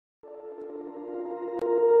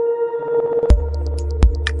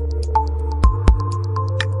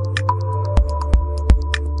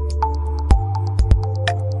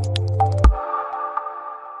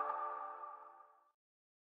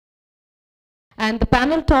And the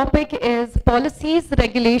panel topic is Policies,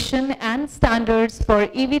 Regulation and Standards for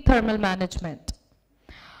EV Thermal Management.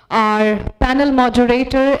 Our panel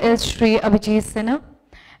moderator is Shri Abhijeet Sinha,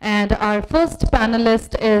 and our first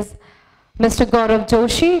panelist is Mr. Gaurav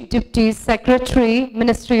Joshi, Deputy Secretary,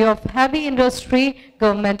 Ministry of Heavy Industry,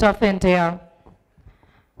 Government of India.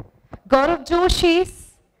 Gaurav Joshi,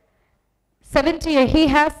 he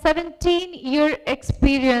has 17-year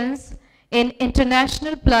experience in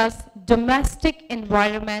international plus domestic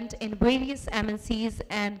environment in various MNCs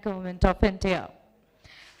and Government of India.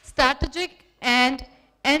 Strategic and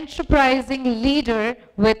enterprising leader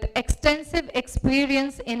with extensive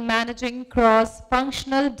experience in managing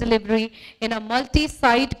cross-functional delivery in a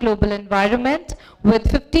multi-site global environment with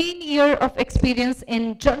 15 years of experience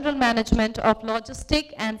in general management of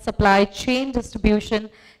logistic and supply chain distribution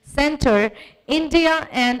center, India,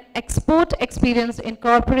 and export experience in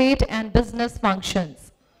corporate and business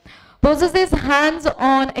functions. Possesses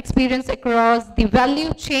hands-on experience across the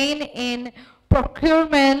value chain in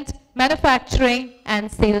procurement, manufacturing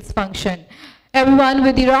and sales function. Everyone,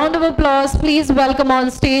 with a round of applause, please welcome on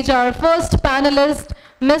stage our first panelist,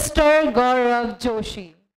 Mr. Gaurav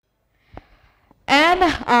Joshi. And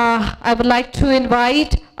I would like to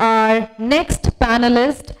invite our next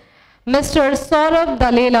panelist, Mr. Saurabh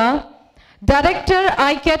Dalela, Director,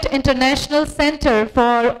 ICAT-International Center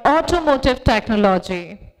for Automotive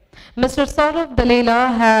Technology. Mr. Saurabh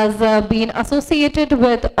Dalela has been associated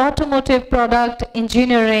with automotive product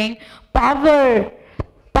engineering, powertrain,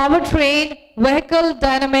 vehicle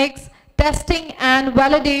dynamics, testing and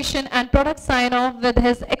validation and product sign-off, with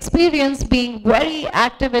his experience being very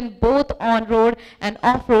active in both on-road and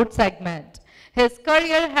off-road segment. His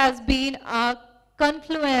career has been a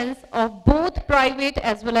confluence of both private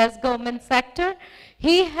as well as government sector.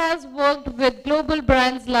 He has worked with global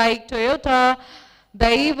brands like Toyota,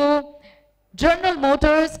 Daewoo, General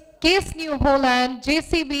Motors, Case New Holland,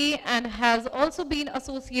 JCB, and has also been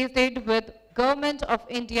associated with Government of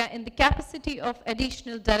India in the capacity of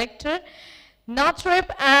Additional Director, NATREP,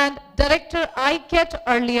 and Director ICAT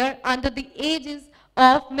earlier under the aegis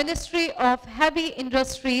of Ministry of Heavy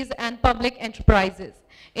Industries and Public Enterprises.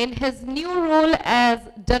 In his new role as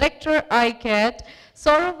Director ICAT,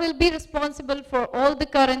 Saurabh will be responsible for all the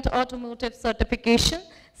current automotive certification,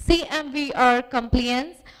 CMVR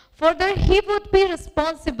compliance. Further, he would be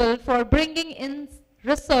responsible for bringing in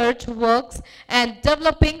research works and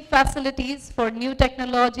developing facilities for new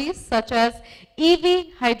technologies such as EV,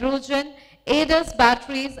 hydrogen, ADAS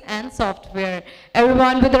batteries and software.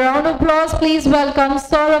 Everyone, with a round of applause, please welcome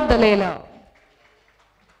Saurabh Dalela.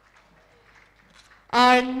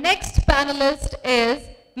 Our next panelist is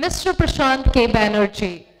Mr. Prashant K.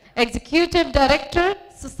 Banerjee, Executive Director,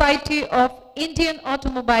 Society of Indian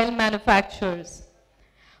Automobile Manufacturers,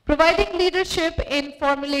 providing leadership in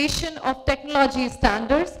formulation of technology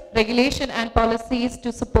standards, regulation and policies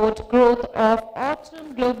to support growth of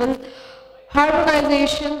autumn global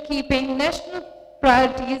harmonization, keeping national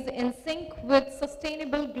priorities in sync with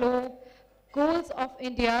sustainable goals of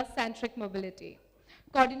India-centric mobility.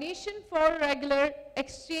 Coordination for regular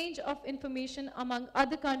exchange of information among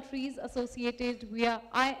other countries associated via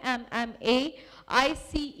IMMA,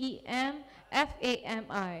 ICEM,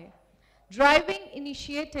 FAMI. Driving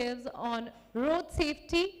initiatives on road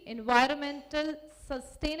safety, environmental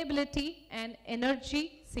sustainability, and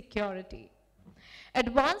energy security.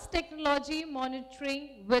 Advanced technology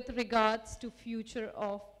monitoring with regards to future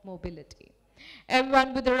of mobility.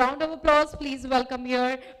 Everyone, with a round of applause, please welcome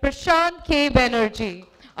here Prashant K. Banerjee.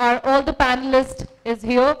 All the panelists is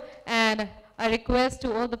here, and I request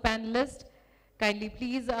to all the panelists, kindly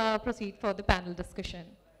please proceed for the panel discussion.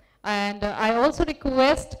 And I also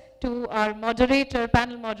request to our moderator,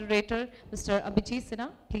 panel moderator, Mr. Abhijeet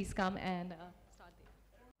Sinha, please come and start there.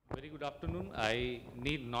 Very good afternoon. I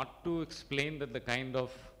need not to explain that the kind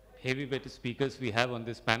of heavyweight speakers we have on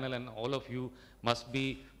this panel, and all of you must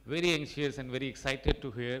be very anxious and very excited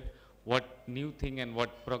to hear what new thing and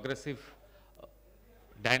what progressive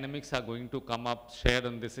dynamics are going to come up shared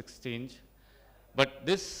on this exchange. But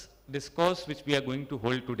this discourse which we are going to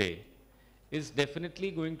hold today is definitely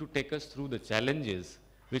going to take us through the challenges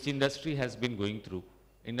which industry has been going through,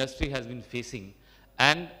 industry has been facing,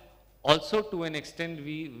 and also to an extent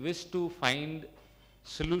we wish to find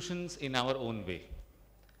solutions in our own way.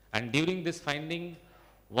 And during this finding,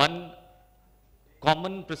 one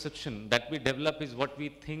common perception that we develop is what we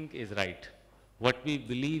think is right, what we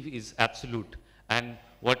believe is absolute, and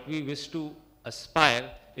what we wish to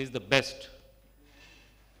aspire is the best.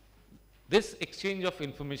 This exchange of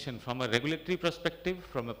information from a regulatory perspective,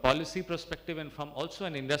 from a policy perspective, and from also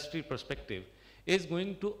an industry perspective is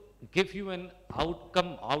going to give you an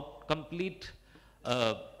complete,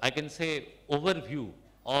 I can say, overview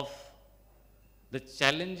of the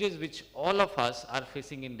challenges which all of us are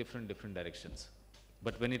facing in different directions.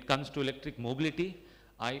 But when it comes to electric mobility,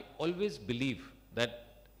 I always believe that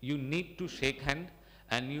you need to shake hand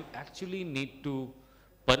and you actually need to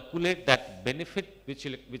percolate that benefit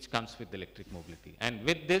which comes with electric mobility. And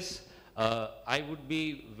with this, I would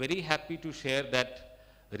be very happy to share that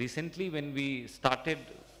recently when we started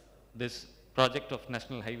this project of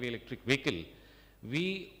National Highway Electric Vehicle,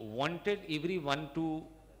 we wanted everyone to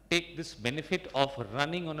take this benefit of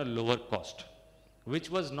running on a lower cost, which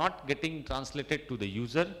was not getting translated to the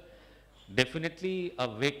user. Definitely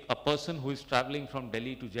a person who is traveling from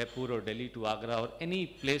Delhi to Jaipur or Delhi to Agra or any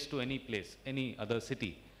place, any other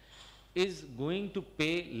city, is going to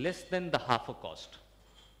pay less than the half a cost.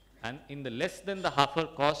 And in the less than the half a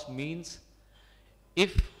cost means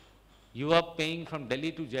if you are paying from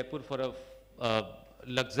Delhi to Jaipur for a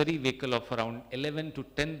luxury vehicle of around 11 to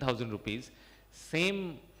 10,000 rupees,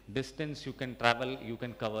 same distance you can travel, you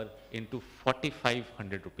can cover into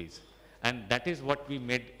 4,500 rupees. And that is what we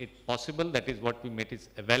made it possible, that is what we made it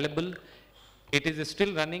available. It is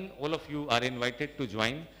still running, all of you are invited to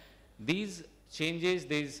join. These changes,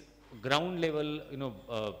 these ground level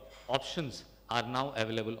options are now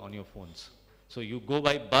available on your phones. So you go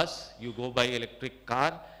by bus, you go by electric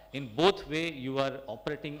car, in both way you are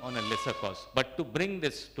operating on a lesser cost. But to bring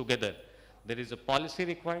this together, there is a policy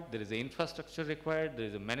required, there is an infrastructure required, there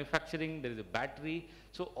is a manufacturing, there is a battery.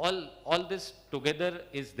 So all this together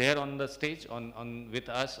is there on the stage with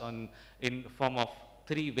us in form of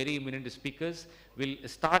 3 very eminent speakers. We'll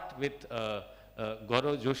start with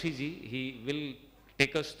Gaurav Joshi ji. He will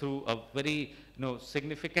take us through a very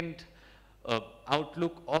significant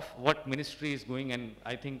outlook of what ministry is going, and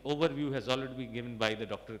I think overview has already been given by the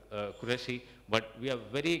Dr. Qureshi, but we are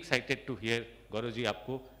very excited to hear Gaurav ji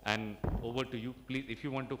aapko, and over to you. Please, if you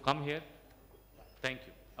want to come here. Thank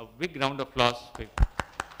you. A big round of applause.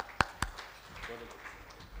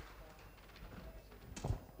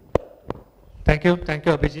 Thank you,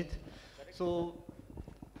 Abhijeet. So,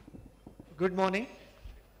 good morning.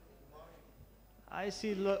 I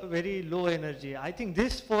see very low energy. I think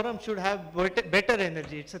this forum should have better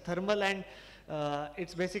energy. It's a thermal and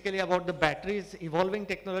it's basically about the batteries, evolving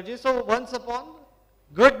technology. So once upon,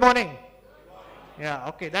 good morning. Yeah,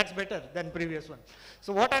 okay, that's better than previous one.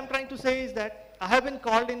 So what I'm trying to say is that I have been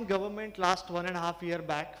called in government last 1.5 years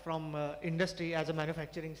back from industry as a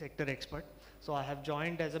manufacturing sector expert. So I have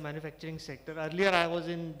joined as a manufacturing sector. Earlier I was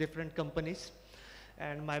in different companies,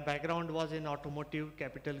 and my background was in automotive,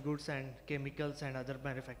 capital goods and chemicals and other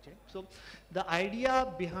manufacturing. So the idea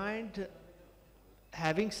behind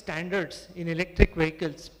having standards in electric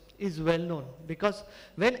vehicles is well known, because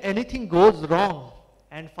when anything goes wrong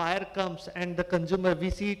and fire comes and the consumer, we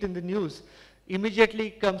see it in the news,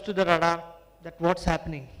 immediately comes to the radar that what's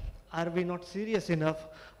happening. Are we not serious enough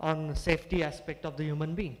on safety aspect of the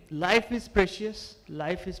human being? Life is precious,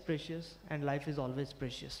 and life is always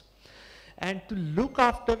precious. And to look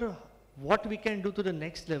after what we can do to the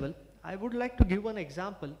next level, I would like to give one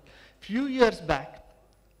example. Few years back,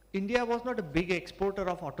 India was not a big exporter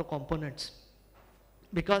of auto components,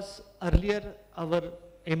 because earlier our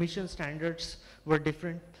emission standards were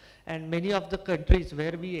different, and many of the countries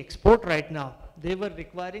where we export right now, they were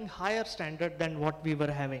requiring higher standard than what we were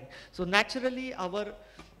having. So naturally our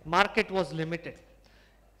market was limited.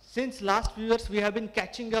 Since last few years we have been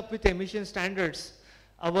catching up with emission standards.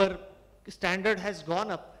 Our standard has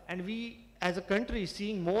gone up, and we as a country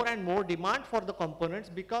seeing more and more demand for the components,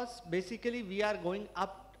 because basically we are going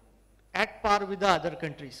up at par with the other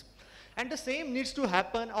countries. And the same needs to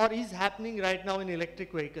happen or is happening right now in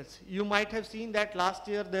electric vehicles. You might have seen that last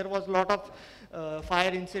year there was a lot of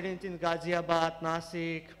fire incidents in Ghaziabad,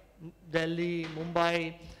 Nasik, Delhi,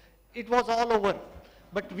 Mumbai. It was all over.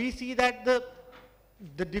 But we see that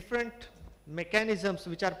the different mechanisms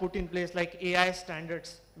which are put in place, like AI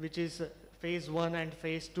standards, which is phase 1 and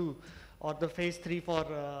phase 2, or the phase 3 for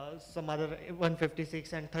some other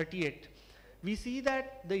 156 and 38. We see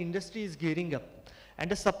that the industry is gearing up, and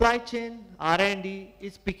the supply chain, R&D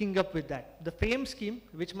is picking up with that. The FAME scheme,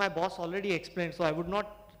 which my boss already explained, so I would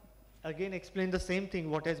not again explain the same thing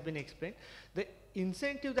what has been explained. The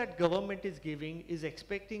incentive that government is giving is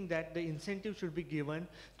expecting that the incentive should be given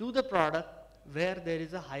to the product where there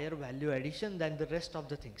is a higher value addition than the rest of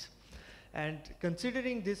the things. And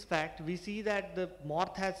considering this fact, we see that the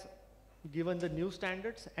MORTH has given the new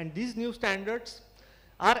standards, and these new standards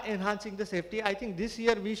are enhancing the safety. I think this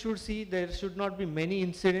year we should see there should not be many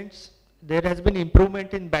incidents there has been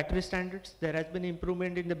improvement in battery standards, there has been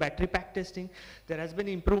improvement in the battery pack testing, there has been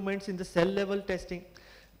improvements in the cell level testing.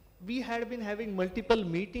 We had been having multiple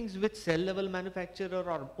meetings with cell level manufacturer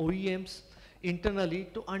or OEMs internally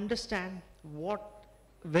to understand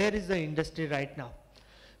where is the industry right now.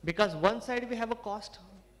 Because one side we have a cost,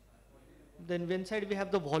 then one side we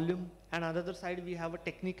have the volume, and another side we have a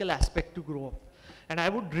technical aspect to grow up. And I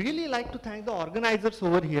would really like to thank the organizers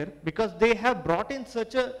over here, because they have brought in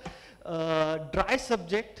such a dry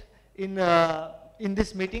subject in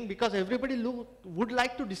this meeting, because everybody would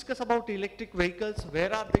like to discuss about electric vehicles,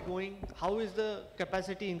 where are they going, how is the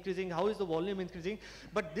capacity increasing, how is the volume increasing.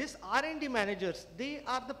 But these R&D managers, they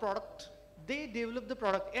are the product, they develop the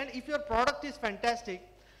product, and if your product is fantastic,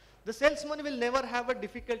 the salesman will never have a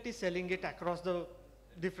difficulty selling it across the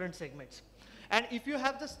different segments. And if you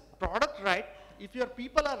have this product right, if your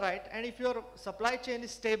people are right, and if your supply chain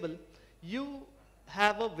is stable, you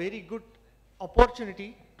have a very good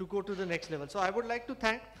opportunity to go to the next level. So I would like to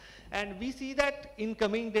thank, and we see that in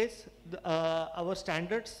coming days, our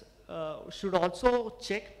standards should also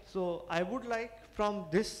check. So I would like from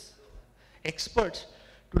this experts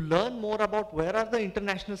to learn more about where are the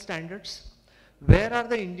international standards, where are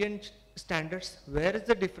the Indian standards, where is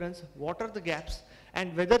the difference, what are the gaps,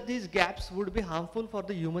 and whether these gaps would be harmful for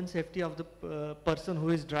the human safety of the person who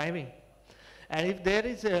is driving. And if there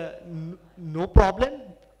is no problem,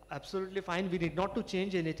 absolutely fine, we need not to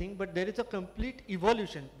change anything, but there is a complete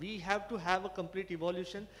evolution. We have to have a complete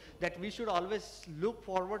evolution, that we should always look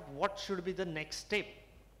forward what should be the next step.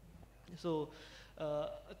 So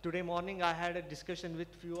today morning I had a discussion with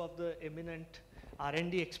few of the eminent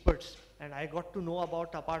R&D experts, and I got to know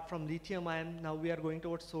about, apart from lithium-ion, now we are going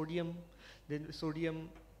towards sodium,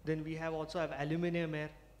 then we have also have aluminum air,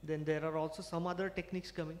 then there are also some other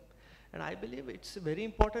techniques coming. And I believe it's very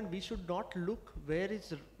important, we should not look where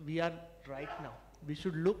we are right now. We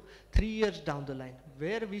should look 3 years down the line,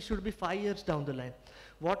 where we should be 5 years down the line.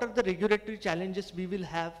 What are the regulatory challenges we will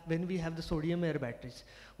have when we have the sodium air batteries?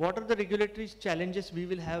 What are the regulatory challenges we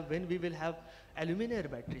will have when we will have aluminum air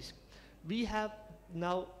batteries? We have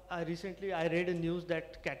now, recently I read a news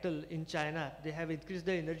that cattle in China, they have increased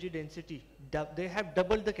the energy density, they have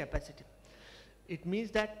doubled the capacity. It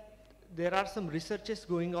means that there are some researches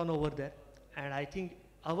going on over there, and I think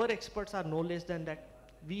our experts are no less than that.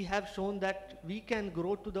 We have shown that we can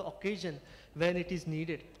grow to the occasion when it is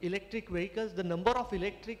needed. Electric vehicles, the number of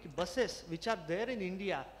electric buses which are there in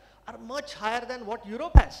India are much higher than what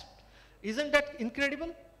Europe has. Isn't that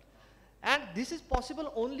incredible? And this is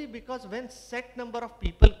possible only because when set number of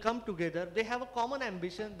people come together, they have a common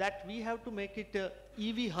ambition that we have to make it a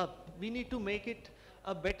EV hub. We need to make it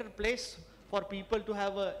a better place for people to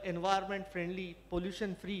have a environment-friendly,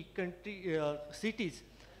 pollution-free country, cities.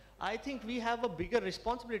 I think we have a bigger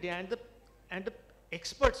responsibility, and the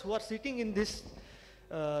experts who are sitting in this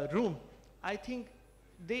room, I think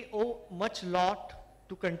they owe much lot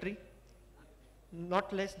to country,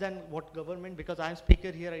 not less than what government, because I am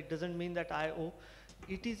speaker here, it doesn't mean that I owe.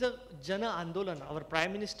 It is a Jana Andolan. Our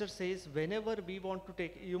Prime Minister says whenever we want to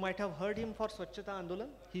take, you might have heard him for Swachhata Andolan,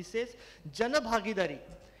 he says Jana Bhagidari.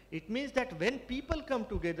 It means that when people come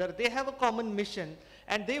together, they have a common mission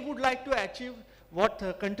and they would like to achieve what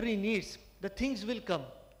the country needs. The things will come,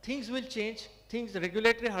 things will change,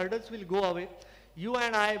 regulatory hurdles will go away. You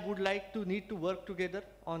and I would need to work together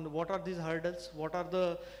on what are these hurdles, what are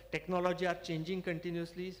the technology are changing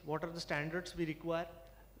continuously, what are the standards we require.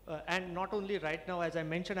 And not only right now, as I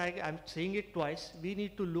mentioned, I'm saying it twice, we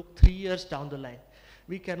need to look 3 years down the line.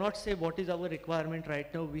 We cannot say what is our requirement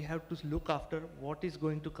right now. We have to look after what is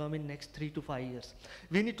going to come in next 3 to 5 years.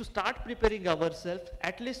 We need to start preparing ourselves,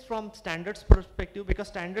 at least from standards perspective, because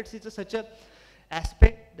standards is such a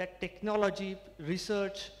aspect that technology,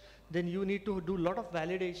 research, then you need to do a lot of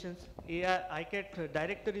validations. ICAT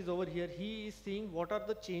director is over here. He is seeing what are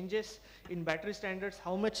the changes in battery standards,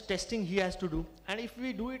 how much testing he has to do. And if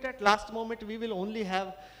we do it at last moment, we will only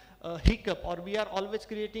have a hiccup, or we are always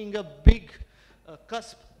creating a big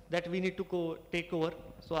cusp that we need to take over.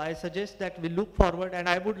 So I suggest that we look forward, and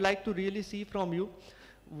I would like to really see from you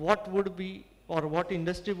what would be, or what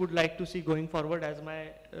industry would like to see going forward. As my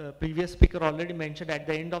previous speaker already mentioned, at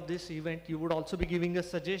the end of this event, you would also be giving us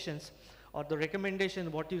suggestions or the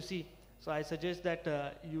recommendation, what you see. So I suggest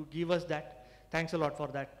that you give us that. Thanks a lot for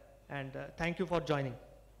that. And thank you for joining.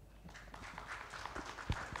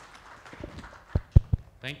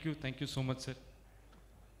 Thank you so much, sir.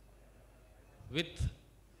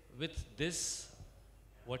 With this,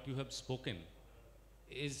 what you have spoken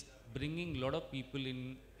is bringing a lot of people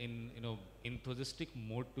in enthusiastic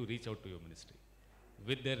mode to reach out to your ministry.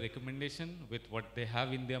 with their recommendation, with what they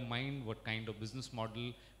have in their mind, what kind of business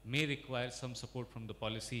model may require some support from the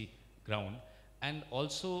policy ground. And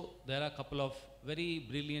also there are a couple of very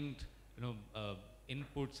brilliant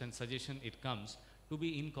inputs and suggestion it comes to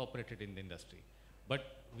be incorporated in the industry.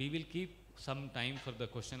 But we will keep some time for the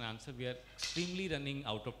question and answer. We are extremely running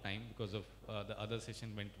out of time because of the other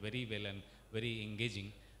session went very well and very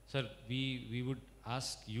engaging. Sir, we would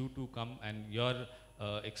ask you to come, and your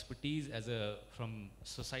expertise as from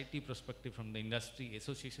society perspective, from the industry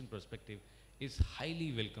association perspective is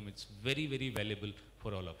highly welcome. It's very, very valuable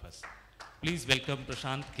for all of us. Please welcome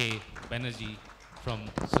Prashant K. Banerjee from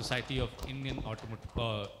Society of Indian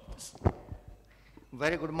Automotive.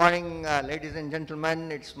 Very good morning, ladies and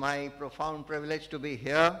gentlemen. It's my profound privilege to be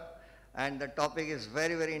here, and the topic is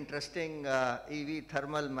very, very interesting, EV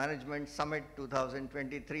Thermal Management Summit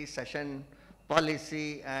 2023 session,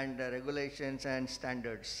 policy and regulations and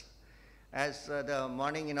standards. As the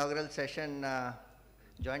morning inaugural session,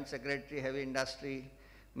 Joint Secretary Heavy Industry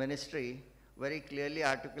Ministry very clearly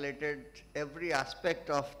articulated every aspect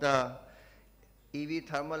of the EV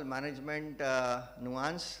thermal management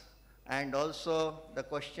nuance, and also the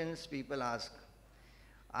questions people ask.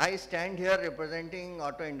 I stand here representing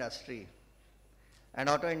auto industry, and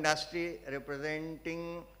auto industry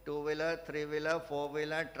representing two-wheeler, three-wheeler,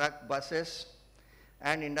 four-wheeler, truck, buses,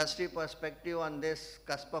 and industry perspective on this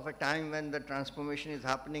cusp of a time when the transformation is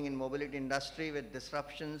happening in mobility industry with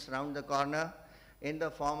disruptions around the corner in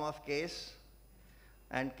the form of CASE,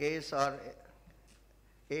 and CASE or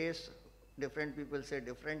ACE, different people say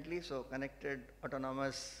differently, so connected,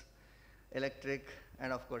 autonomous, electric,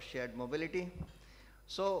 and of course shared mobility.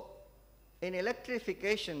 So in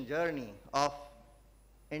electrification journey of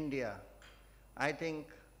India, I think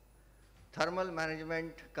thermal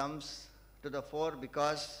management comes to the fore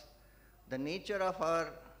because the nature of our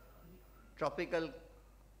tropical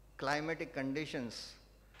climatic conditions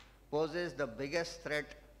poses the biggest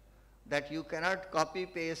threat that you cannot copy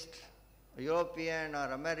paste European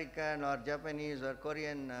or American or Japanese or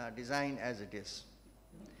Korean design as it is.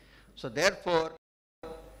 So therefore,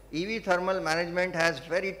 EV thermal management has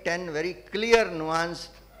 10 very clear nuanced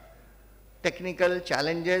technical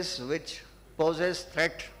challenges which poses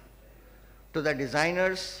threat to the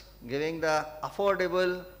designers, giving the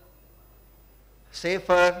affordable,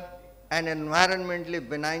 safer and environmentally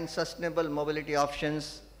benign sustainable mobility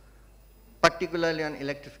options, particularly on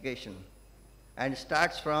electrification, and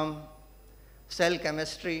starts from cell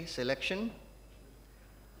chemistry selection,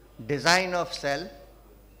 design of cell,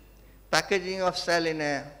 packaging of cell in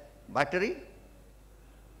a battery,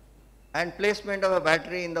 and placement of a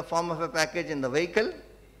battery in the form of a package in the vehicle,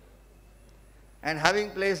 and having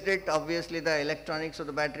placed it, obviously the electronics of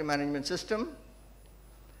the battery management system,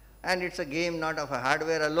 and it's a game not of a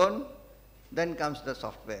hardware alone, then comes the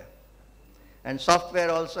software. And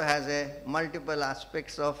software also has multiple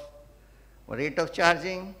aspects of rate of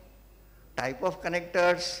charging, type of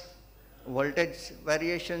connectors, voltage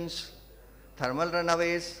variations, thermal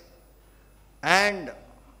runaways, and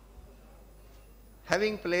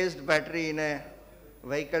having placed battery in a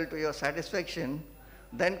vehicle to your satisfaction,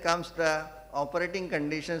 then comes the operating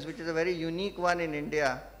conditions, which is a very unique one in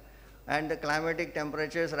India, and the climatic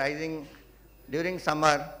temperatures rising during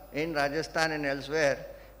summer in Rajasthan and elsewhere,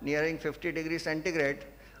 nearing 50 degrees centigrade.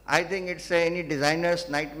 I think it's any designer's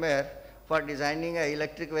nightmare for designing an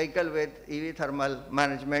electric vehicle with EV thermal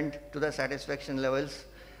management to the satisfaction levels.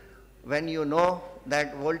 When you know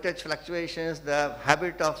that voltage fluctuations, the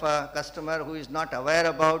habit of a customer who is not aware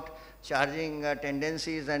about charging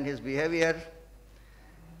tendencies and his behavior.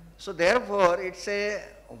 So therefore, it's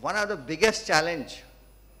one of the biggest challenge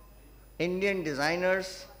Indian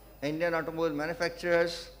designers, Indian automobile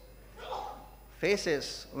manufacturers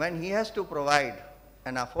faces when he has to provide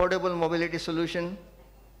an affordable mobility solution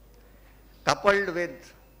coupled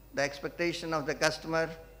with the expectation of the customer,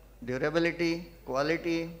 durability,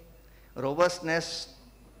 quality, robustness.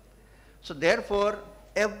 So therefore,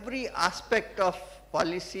 every aspect of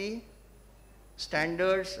policy,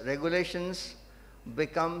 standards, regulations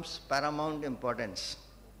becomes paramount importance.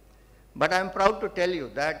 But I am proud to tell you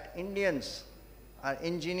that Indians, our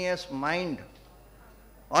ingenious mind,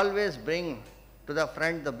 always bring to the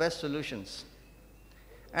front the best solutions.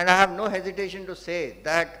 And I have no hesitation to say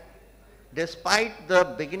that despite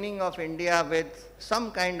the beginning of India with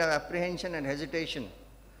some kind of apprehension and hesitation,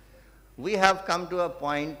 we have come to a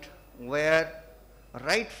point where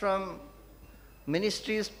right from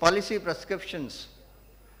ministry's policy prescriptions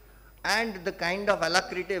and the kind of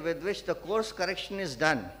alacrity with which the course correction is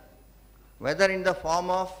done, whether in the form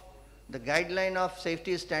of the guideline of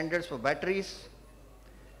safety standards for batteries,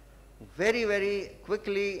 very, very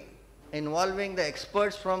quickly involving the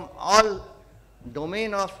experts from all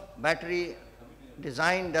domain of battery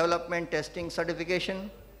design, development, testing,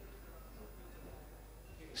 certification,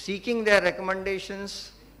 seeking their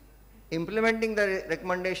recommendations, implementing the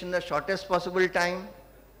recommendation in the shortest possible time,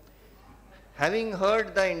 having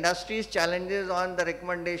heard the industry's challenges on the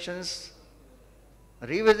recommendations,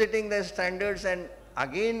 revisiting the standards and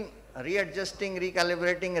again readjusting,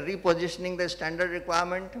 recalibrating, repositioning the standard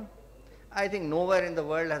requirement. I think nowhere in the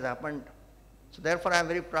world has happened. So therefore I am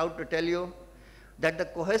very proud to tell you that the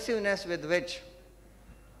cohesiveness with which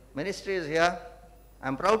ministry is here, I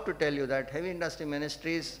am proud to tell you that heavy industry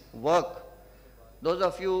ministries work. Those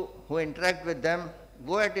of you who interact with them,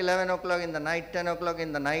 go at 11 o'clock in the night, 10 o'clock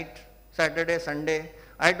in the night, Saturday, Sunday.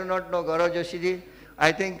 I do not know Gaurav Joshi ji.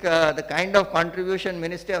 I think the kind of contribution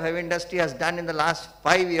Ministry of Heavy Industry has done in the last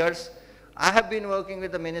 5 years, I have been working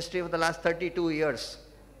with the ministry for the last 32 years.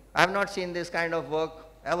 I have not seen this kind of work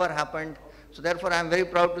ever happened. So therefore I am very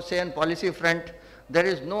proud to say on policy front, there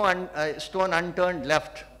is no stone unturned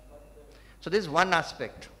left. So this is one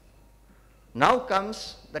aspect. Now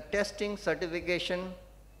comes the testing, certification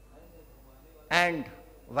and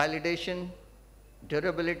validation,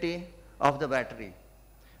 durability of the battery.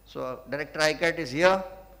 So Director ICAT is here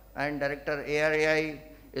and Director ARAI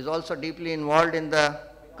is also deeply involved in the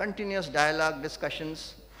continuous dialogue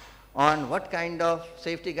discussions on what kind of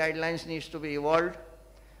safety guidelines needs to be evolved,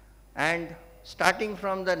 and starting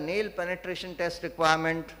from the nail penetration test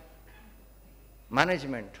requirement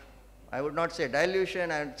management. I would not say dilution,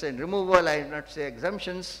 I would say removal, I would not say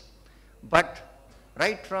exemptions, but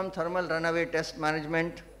right from thermal runaway test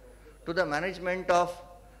management to the management of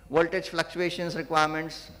voltage fluctuations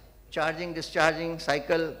requirements, charging, discharging,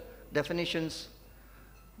 cycle definitions,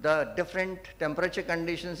 the different temperature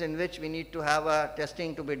conditions in which we need to have a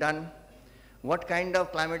testing to be done, what kind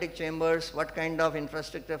of climatic chambers, what kind of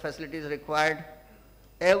infrastructure facilities required,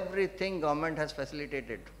 everything government has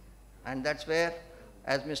facilitated. And that's where,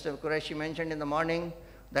 as Mr. Qureshi mentioned in the morning,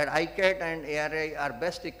 that ICAT and ARI are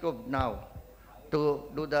best equipped now to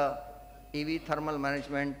do the EV thermal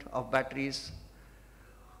management of batteries.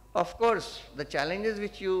 Of course, the challenges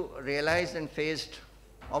which you realized and faced,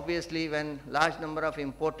 obviously when large number of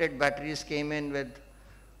imported batteries came in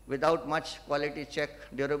without much quality check,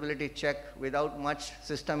 durability check, without much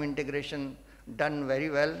system integration done very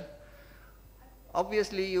well,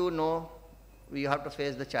 obviously you know we have to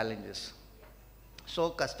face the challenges. So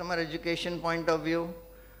customer education point of view,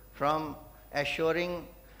 from assuring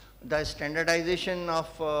the standardization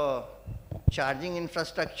of charging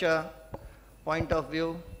infrastructure point of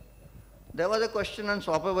view, there was a question on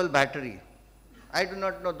swappable battery. I do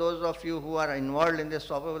not know those of you who are involved in this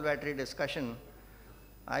swappable battery discussion.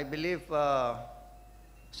 I believe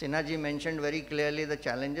Sinha ji mentioned very clearly the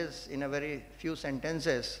challenges in a very few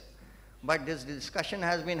sentences, but this discussion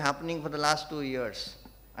has been happening for the last 2 years.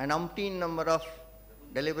 An umpteen number of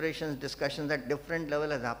deliberations, discussions at different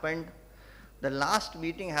levels has happened. The last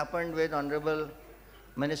meeting happened with Honorable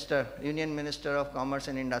Minister, Union Minister of Commerce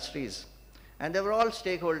and Industries. And they were all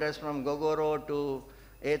stakeholders from Gogoro to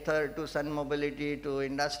Aether to Sun Mobility to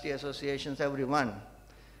industry associations, everyone,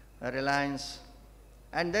 Reliance.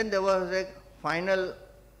 And then there was a final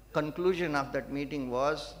conclusion of that meeting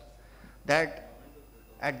was that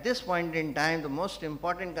at this point in time, the most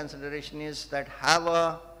important consideration is that have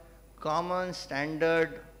a common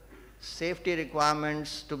standard safety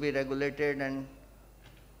requirements to be regulated and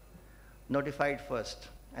notified first.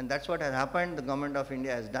 And that's what has happened. The Government of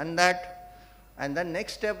India has done that. And the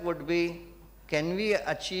next step would be, can we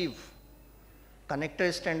achieve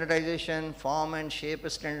connector standardization, form and shape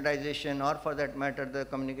standardization, or for that matter, the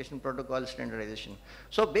communication protocol standardization.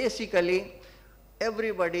 So basically,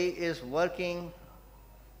 everybody is working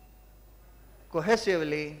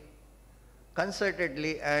cohesively,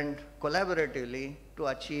 concertedly and collaboratively to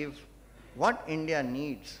achieve what India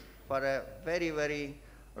needs for a very, very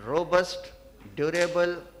robust,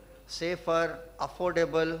 durable, safer,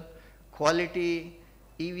 affordable, quality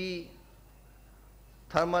EV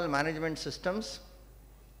thermal management systems.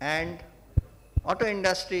 And auto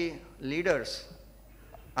industry leaders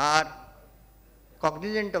are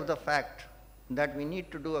cognizant of the fact that we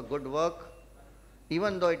need to do a good work.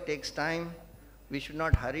 Even though it takes time, we should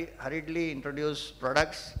not hurriedly introduce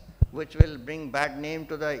products which will bring bad name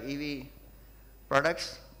to the EV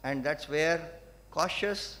products, and that's where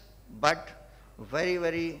cautious but very,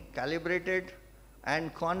 very calibrated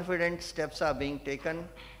and confident steps are being taken,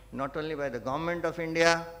 not only by the Government of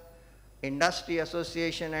India, industry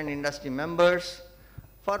association and industry members,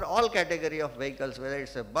 for all category of vehicles, whether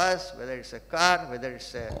it's a bus, whether it's a car, whether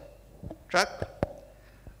it's a truck.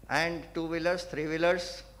 and two-wheelers,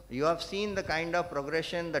 three-wheelers. You have seen the kind of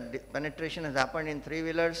progression, that penetration has happened in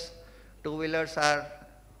three-wheelers. Two-wheelers are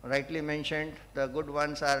rightly mentioned, the good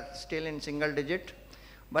ones are still in single digit.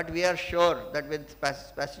 But we are sure that with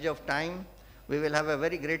passage of time, we will have a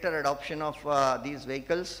very greater adoption of these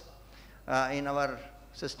vehicles in our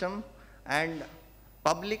system, and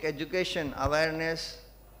public education, awareness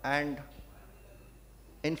and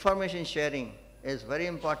information sharing is very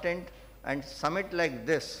important, and summit like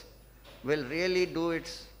this will really do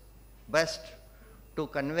its best to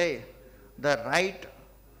convey the right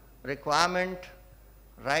requirement,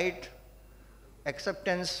 right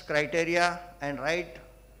acceptance criteria and right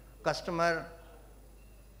customer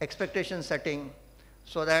expectation setting,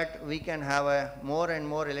 so that we can have a more and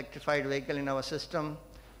more electrified vehicle in our system,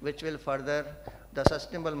 which will further the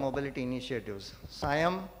sustainable mobility initiatives.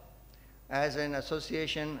 SIAM, as an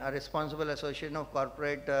association, a responsible association of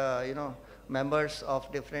corporate members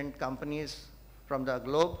of different companies from the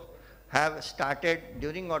globe, have started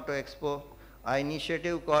during Auto Expo an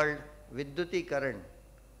initiative called Vidyutikaran.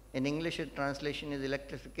 In English, its translation is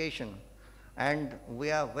electrification. And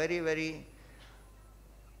we are very, very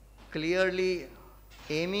clearly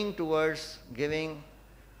aiming towards giving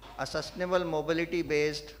a sustainable mobility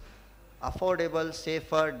based, affordable,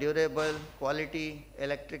 safer, durable, quality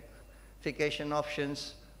electrification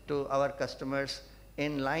options to our customers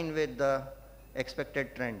in line with the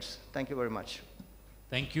expected trends. Thank you very much.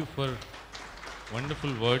 Thank you for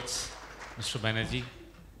wonderful words, Mr. Banerjee.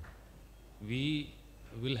 We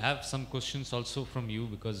will have some questions also from you,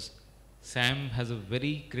 because SAM has a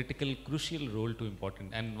very critical, crucial role to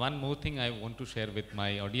important. And one more thing I want to share with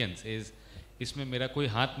my audience is, इसमें मेरा कोई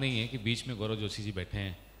हाथ नहीं है कि बीच में गौरव जोशी जी बैठे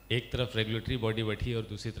हैं, एक तरफ रेगुलेटरी बॉडी बैठी है और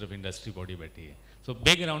दूसरी तरफ इंडस्ट्री बॉडी बैठी है. So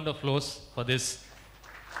big round of applause for this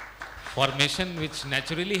formation which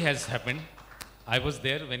naturally has happened. I was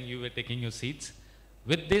there when you were taking your seats.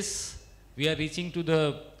 With this, we are reaching to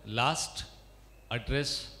the last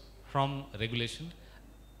address from regulation,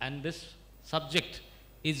 and this subject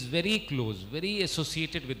is very close, very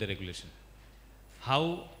associated with the regulation.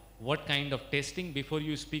 How, what kind of testing? Before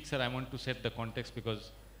you speak, sir, I want to set the context,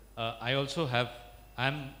 because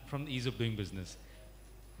I'm from the ease of doing business.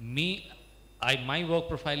 My work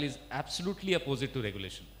profile is absolutely opposite to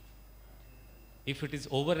regulation. If it is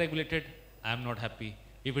over-regulated, I am not happy.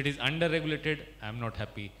 If it is under-regulated, I am not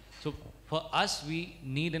happy. So for us, we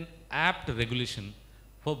need an apt regulation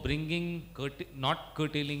for bringing, not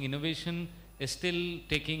curtailing innovation, still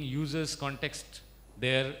taking users' context,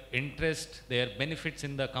 their interest, their benefits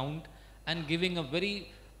in the account, and giving a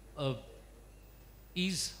very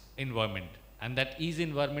ease environment. And that ease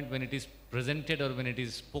environment, when it is presented or when it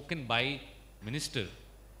is spoken by minister,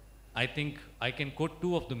 I think I can quote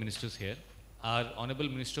two of the ministers here. Our Honorable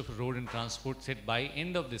Minister for Road and Transport said by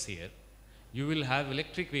end of this year, you will have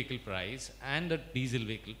electric vehicle price and the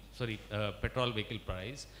petrol vehicle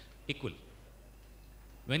price equal.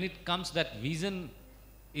 When it comes that vision,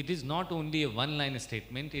 it is not only a one-line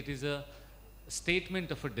statement, it is a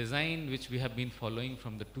statement of a design which we have been following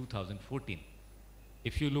from the 2014.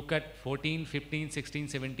 If you look at 14, 15, 16,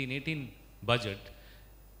 17, 18 budget,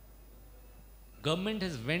 government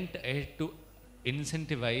has went ahead to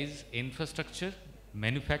incentivize infrastructure,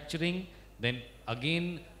 manufacturing, then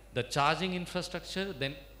again the charging infrastructure,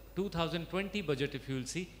 then 2020 budget, if you will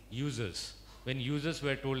see, users. When users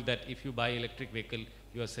were told that if you buy electric vehicle,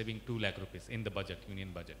 you are saving 2 lakh rupees in the budget, union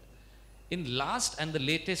budget. In last and the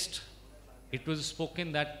latest, it was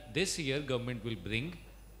spoken that this year government will bring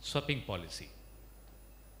swapping policy.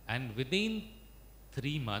 And within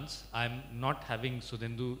 3 months, I am not having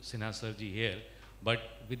Sudhendu Sinha Sirji here, but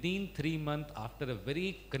within 3 months, after a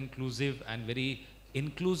very conclusive and very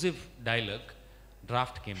inclusive dialogue,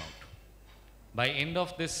 draft came out. By end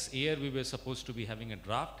of this year, we were supposed to be having a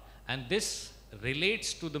draft, and this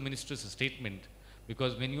relates to the minister's statement,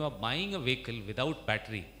 because when you are buying a vehicle without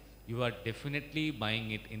battery, you are definitely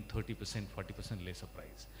buying it in 30%, 40% lesser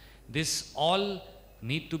price. This all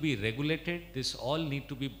need to be regulated. This all need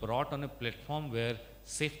to be brought on a platform where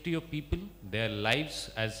safety of people, their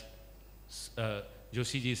lives, as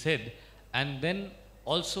Joshi ji said, and then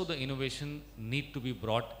also the innovation need to be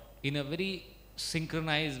brought in a very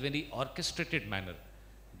synchronized, very orchestrated manner.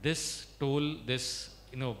 This toll, this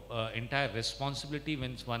entire responsibility,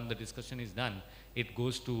 when the discussion is done, it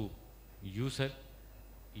goes to you, sir.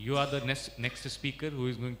 You are the next speaker who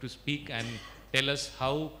is going to speak and tell us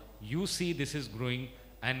how you see this is growing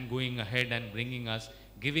and going ahead and bringing us,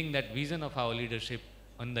 giving that vision of our leadership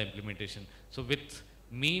on the implementation. So with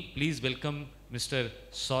me, please welcome Mr.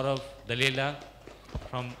 Saurabh Dalela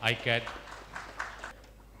from ICAT.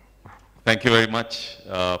 Thank you very much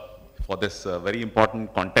for this very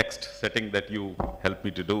important context setting that you helped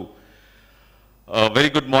me to do. Very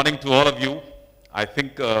good morning to all of you. I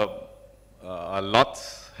think a lot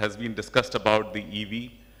has been discussed about the EV,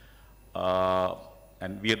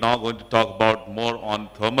 and we are now going to talk about more on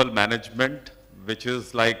thermal management, which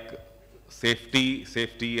is like safety,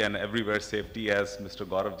 safety, and everywhere safety, as Mr.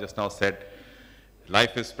 Gaurav just now said.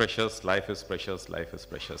 Life is precious, life is precious, life is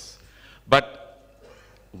precious. But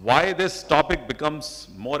why this topic becomes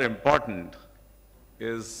more important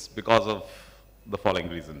is because of the following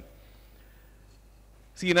reason.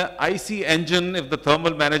 See, in an IC engine, if the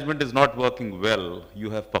thermal management is not working well, you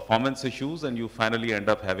have performance issues and you finally end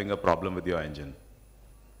up having a problem with your engine.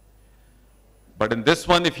 But in this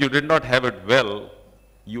one, if you did not have it well,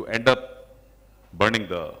 you end up burning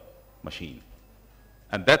the machine.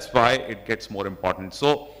 And that's why it gets more important.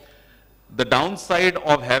 So the downside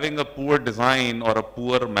of having a poor design or a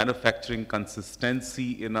poor manufacturing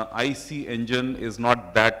consistency in an IC engine is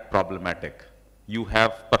not that problematic. You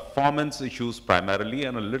have performance issues primarily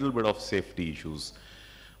and a little bit of safety issues.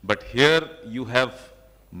 But here you have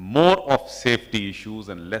more of safety issues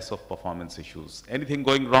and less of performance issues. Anything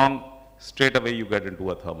going wrong, straight away you get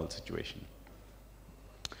into a thermal situation.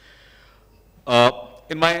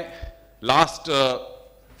 In my last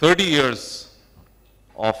 30 years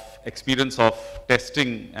of experience of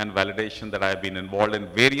testing and validation that I have been involved in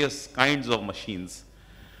various kinds of machines,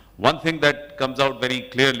 one thing that comes out very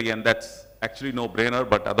clearly, and that's actually no brainer,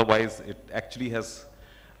 but otherwise it actually has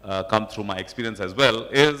come through my experience as well,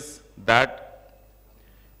 is that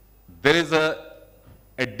there is an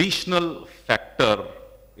additional factor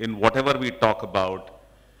in whatever we talk about,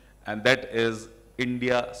 and that is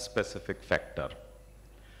India-specific factor.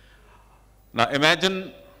 Now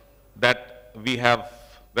imagine that we have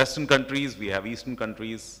Western countries, we have Eastern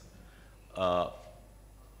countries. All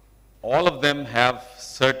of them have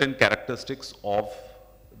certain characteristics of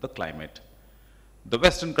the climate. The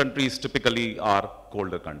Western countries typically are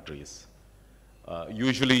colder countries.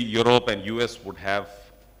 Usually Europe and US would have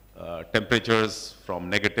temperatures from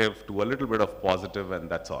negative to a little bit of positive, and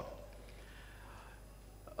that's all.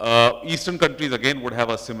 Eastern countries again would have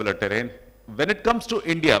a similar terrain. When it comes to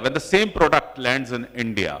India, when the same product lands in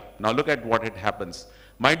India, now look at what it happens.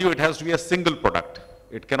 Mind you, it has to be a single product.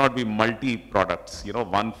 It cannot be multi-products, you know,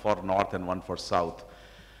 one for north and one for south.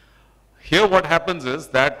 Here what happens is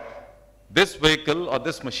that this vehicle or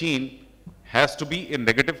this machine has to be in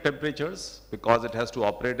negative temperatures because it has to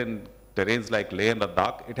operate in terrains like Leh and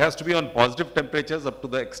Ladakh. It has to be on positive temperatures up to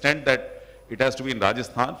the extent that it has to be in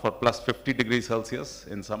Rajasthan for plus 50 degrees Celsius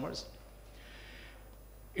in summers.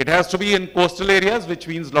 It has to be in coastal areas, which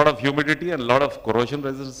means a lot of humidity and a lot of corrosion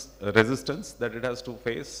resistance that it has to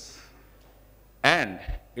face. And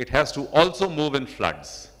it has to also move in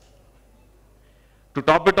floods. To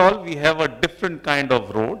top it all, we have a different kind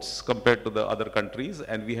of roads compared to the other countries,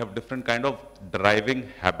 and we have different kind of driving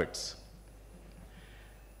habits.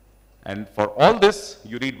 And for all this,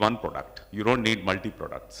 you need one product. You don't need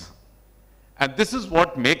multi-products. And this is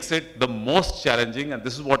what makes it the most challenging, and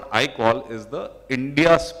this is what I call is the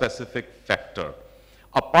India-specific factor.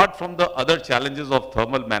 Apart from the other challenges of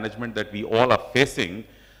thermal management that we all are facing,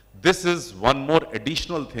 this is one more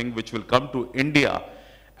additional thing which will come to India.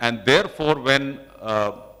 And therefore, when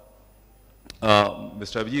Mr.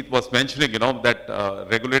 Abhijeet was mentioning, you know, that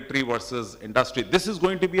regulatory versus industry, this is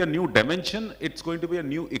going to be a new dimension. It's going to be a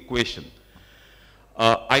new equation.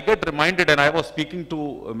 I get reminded, and I was speaking to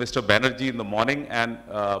Mr. Banerjee in the morning, and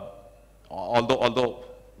although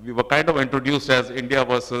we were kind of introduced as India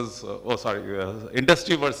versus,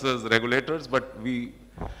 industry versus regulators, but we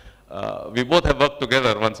both have worked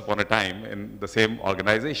together once upon a time in the same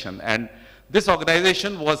organization. And this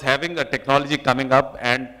organization was having a technology coming up,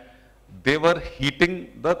 and they were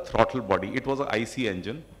heating the throttle body. It was an IC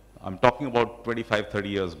engine. I'm talking about 25, 30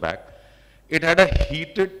 years back. It had a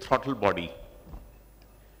heated throttle body.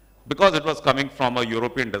 Because it was coming from a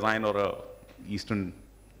European design or a Eastern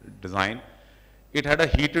design, it had a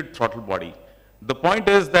heated throttle body. The point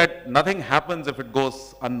is that nothing happens if it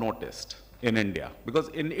goes unnoticed in India, because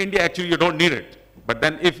in India actually you don't need it. But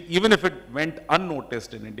then even if it went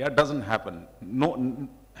unnoticed in India, it doesn't happen. No,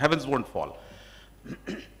 heavens won't fall.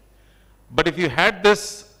 But if you had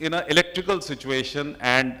this in an electrical situation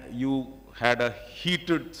and you had a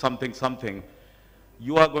heated something,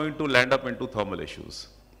 you are going to land up into thermal issues.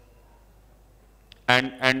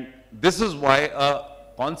 And this is why a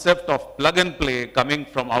concept of plug and play coming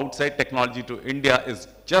from outside technology to India is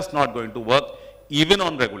just not going to work, even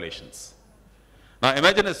on regulations. Now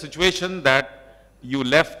imagine a situation that you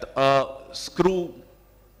left a screw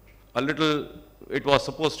a little it was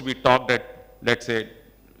supposed to be torqued at, let's say,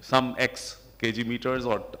 some X kg meters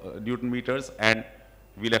or Newton meters, and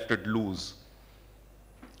we left it loose.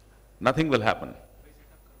 Nothing will happen.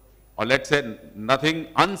 Or let's say nothing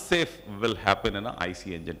unsafe will happen in an IC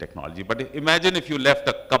engine technology. But imagine if you left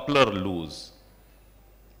a coupler loose,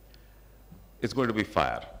 it's going to be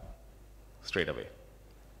fire straight away.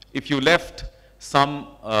 If you left some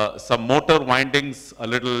motor windings a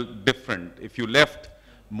little different, if you left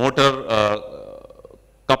motor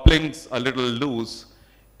couplings a little loose,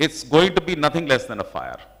 it's going to be nothing less than a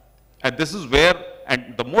fire. And this is where,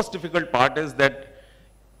 and the most difficult part is that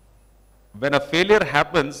when a failure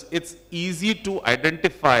happens, it's easy to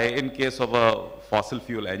identify in case of a fossil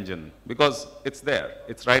fuel engine, because it's there,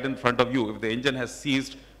 it's right in front of you. If the engine has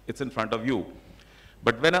seized, it's in front of you.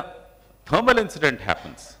 But when a thermal incident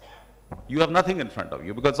happens, you have nothing in front of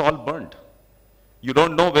you because it's all burnt. You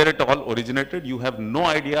don't know where it all originated. You have no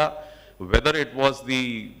idea whether it was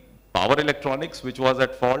the power electronics which was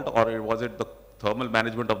at fault, or was it the thermal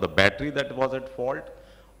management of the battery that was at fault,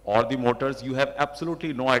 or the motors. You have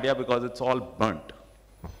absolutely no idea because it's all burnt.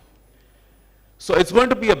 So it's going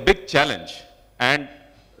to be a big challenge, and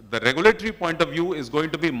the regulatory point of view is going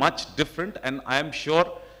to be much different, and I am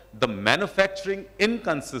sure the manufacturing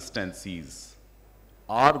inconsistencies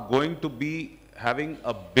are going to be having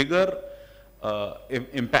a bigger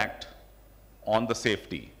impact on the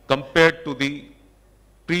safety compared to the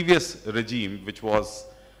previous regime, which was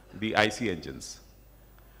the IC engines.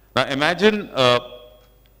 Now imagine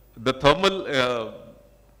the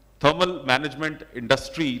thermal management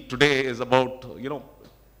industry today is about, you know,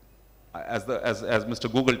 as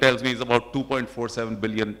Mr. Google tells me, is about $2.47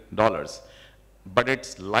 billion. But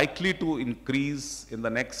it's likely to increase in the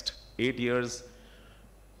next 8 years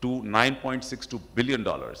to $9.62 billion.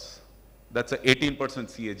 That's an 18%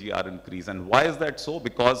 CAGR increase. And why is that so?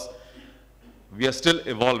 Because we are still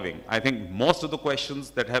evolving. I think most of the questions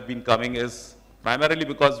that have been coming is primarily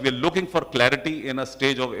because we are looking for clarity in a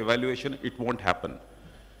stage of evaluation. It won't happen.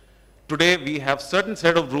 Today we have certain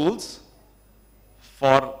set of rules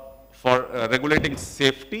for regulating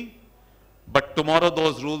safety, but tomorrow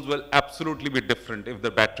those rules will absolutely be different if the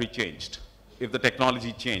battery changed, if the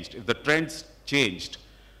technology changed, if the trends changed.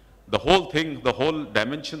 The whole thing, the whole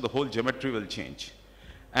dimension, the whole geometry will change.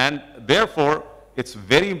 And therefore, it's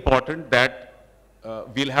very important that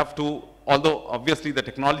we'll have to, although obviously the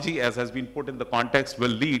technology as has been put in the context will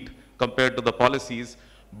lead compared to the policies,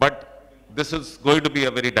 but this is going to be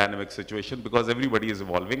a very dynamic situation because everybody is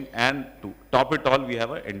evolving, and to top it all, we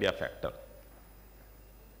have an India factor.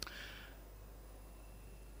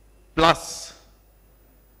 Plus,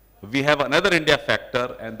 we have another India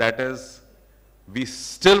factor, and that is we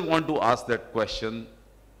still want to ask that question,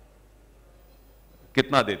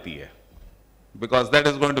 kitna deti hai? Because that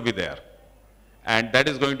is going to be there. And that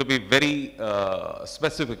is going to be very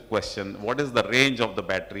specific question. What is the range of the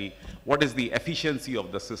battery? What is the efficiency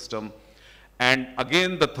of the system? And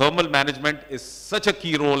again, the thermal management is such a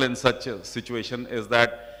key role in such a situation, is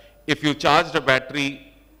that if you charged a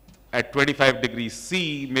battery at 25 degrees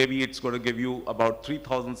C, maybe it's going to give you about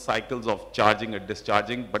 3,000 cycles of charging and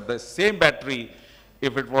discharging, but the same battery,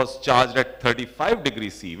 if it was charged at 35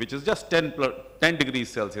 degrees C, which is just 10 degrees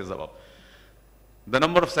Celsius above, the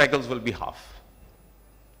number of cycles will be half.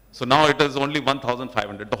 So now it is only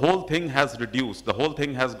 1,500. The whole thing has reduced. The whole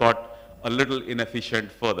thing has got a little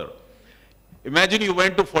inefficient further. Imagine you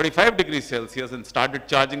went to 45 degrees Celsius and started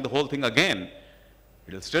charging the whole thing again.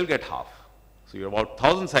 It will still get half. So you're about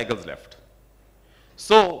 1,000 cycles left.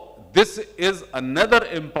 So this is another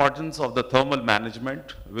importance of the thermal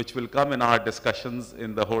management, which will come in our discussions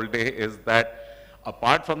in the whole day, is that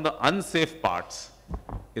apart from the unsafe parts,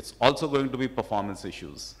 it's also going to be performance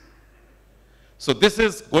issues. So this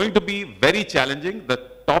is going to be very challenging. The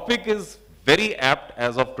topic is very apt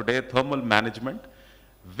as of today, thermal management,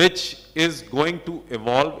 which is going to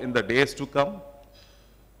evolve in the days to come.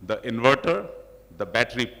 The inverter, the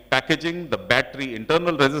battery packaging, the battery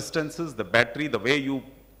internal resistances, the battery, the way you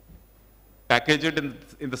package it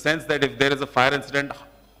in the sense that if there is a fire incident,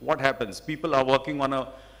 what happens? People are working on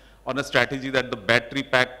a strategy that the battery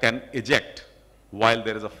pack can eject while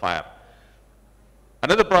there is a fire.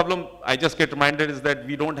 Another problem I just get reminded is that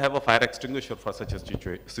we don't have a fire extinguisher for such a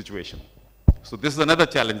situation. So this is another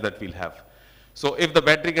challenge that we'll have. So if the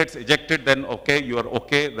battery gets ejected, then okay, you are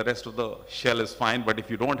okay, the rest of the shell is fine, but if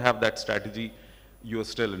you don't have that strategy, you are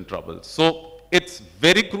still in trouble. So it's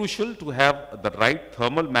very crucial to have the right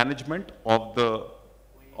thermal management of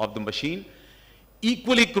the machine.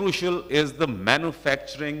 Equally crucial is the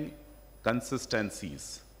manufacturing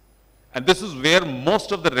consistencies. And this is where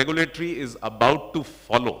most of the regulatory is about to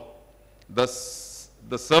follow.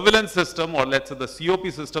 the surveillance system, or let's say the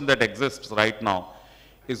COP system that exists right now,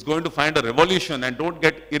 is going to find a revolution. And don't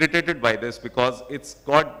get irritated by this, because it's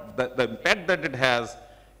got the impact that it has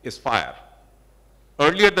is fire.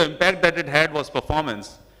 Earlier, the impact that it had was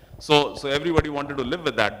performance. So everybody wanted to live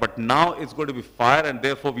with that, but now it's going to be fire, and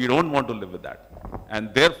therefore we don't want to live with that.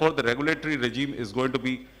 And therefore the regulatory regime is going to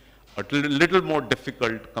be a little more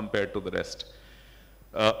difficult compared to the rest.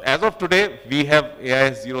 As of today, we have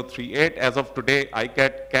AIS 038. As of today,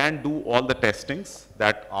 ICAT can do all the testings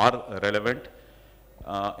that are relevant.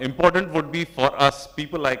 Important would be for us,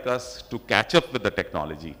 people like us, to catch up with the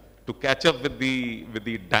technology, to catch up with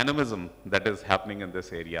the dynamism that is happening in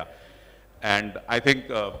this area. And I think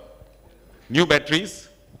new batteries,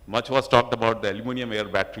 much was talked about the aluminum air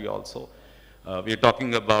battery also. We are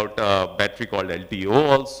talking about a battery called LTO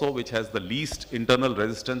also, which has the least internal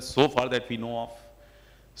resistance so far that we know of.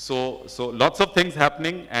 So lots of things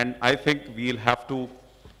happening, and I think we'll have to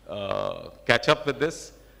catch up with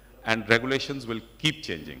this, and regulations will keep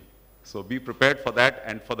changing. So be prepared for that,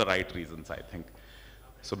 and for the right reasons, I think.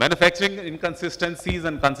 So manufacturing inconsistencies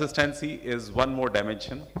and consistency is one more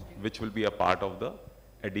dimension which will be a part of the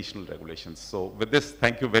additional regulations. So with this,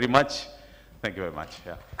 thank you very much. Thank you very much.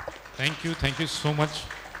 Yeah. Thank you so much.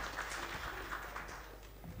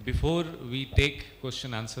 Before we take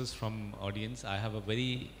question answers from audience, I have a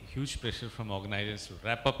very huge pressure from organizers to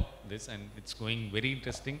wrap up this, and it's going very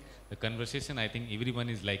interesting. The conversation I think everyone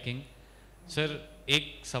is liking. Sir,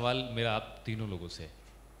 एक सवाल मेरा आप तीनों लोगों से,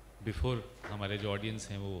 before हमारे जो audience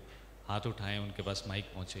हैं वो हाथ उठाएं, उनके पास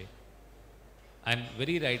माइक पहुँचे. And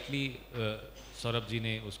very rightly Saurabh ji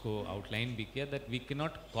ने उसको आउटलाइन भी किया that we can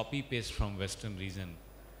not copy paste from western region,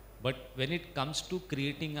 but when it comes to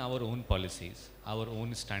creating our own policies, our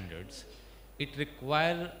own standards, it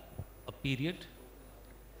require a period,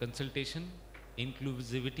 consultation,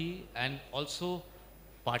 inclusivity, and also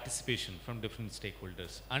participation from different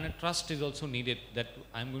stakeholders. And a trust is also needed that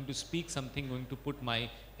I'm going to speak something, going to put my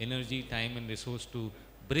energy, time and resource to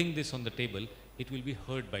bring this on the table, it will be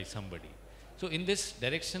heard by somebody. So in this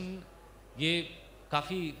direction, ये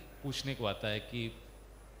काफ़ी पूछने को आता है कि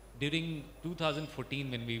during 2014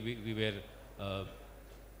 when we were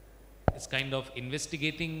it's kind of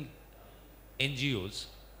investigating NGOs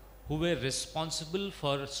who were responsible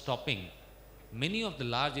for stopping many of the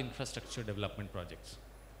large infrastructure development projects.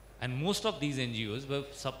 And most of these NGOs were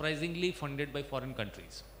surprisingly funded by foreign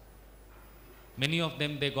countries. Many of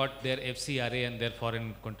them, they got their FCRA and their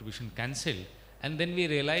foreign contribution cancelled. And then we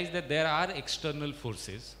realized that there are external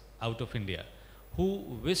forces out of India who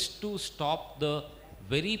wish to stop the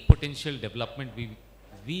very potential development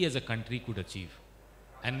we as a country could achieve.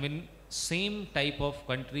 And when same type of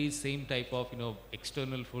countries, same type of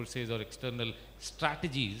external forces or external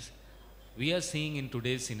strategies we are seeing in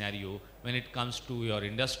today's scenario when it comes to your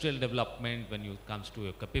industrial development, when it comes to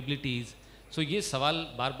your capabilities. So ये सवाल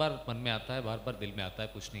बार बार मन में आता है, बार बार दिल में आता है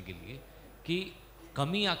पूछने के लिए कि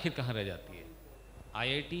कमी आखिर कहाँ रह जाती है.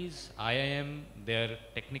 IITs, IIM, their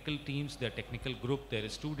technical teams, their technical group, their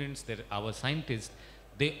students, our scientists,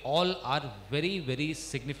 they all are very, very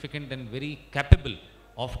significant and very capable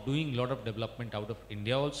of doing lot of development out of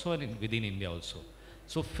India also and within India also.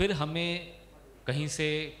 So फिर हमें कहीं से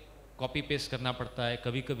copy paste करना पड़ता है,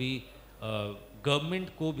 कभी कभी government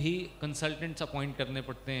को भी consultants appoint करने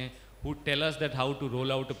पड़ते हैं who tell us that how to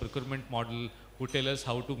roll out a procurement model, who tell us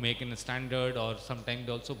how to make a standard, or sometimes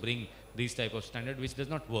they also bring these type of standard which does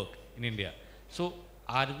not work in India. So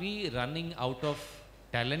are we running out of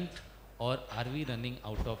talent, or are we running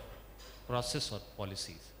out of process or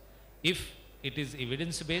policies? If it is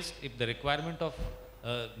evidence based, if the requirement of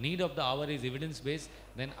need of the hour is evidence based,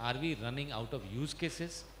 then are we running out of use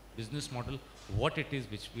cases, business model, what it is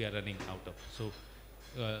which we are running out of? So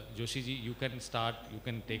Joshi ji, you can start, you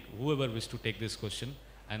can take, whoever wish to take this question,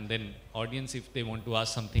 and then audience, if they want to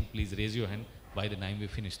ask something, please raise your hand by the time we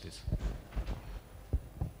finish this.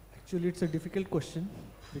 Actually, it's a difficult question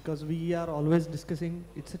because we are always discussing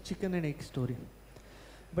it's a chicken and egg story.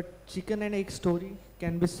 But chicken and egg story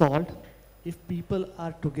can be solved if people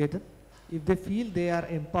are together, if they feel they are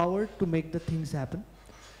empowered to make the things happen,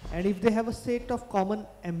 and if they have a set of common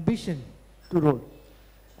ambition to roll.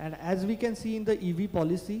 And as we can see in the EV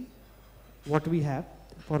policy, what we have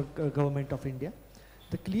for government of India,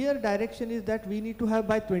 the clear direction is that we need to have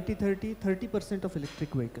by 2030, 30% of electric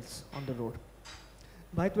vehicles on the road.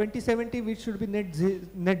 By 2070, we should be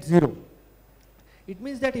net zero. It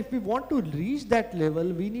means that if we want to reach that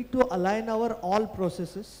level, we need to align our all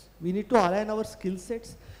processes, we need to align our skill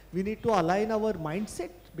sets, we need to align our mindset,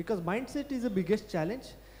 because mindset is the biggest challenge.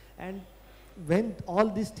 And when all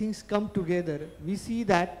these things come together, we see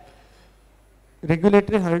that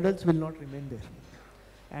regulatory hurdles will not remain there.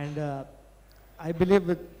 And I believe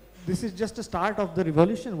that this is just a start of the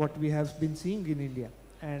revolution what we have been seeing in India.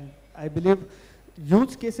 And I believe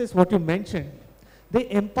use cases what you mentioned, they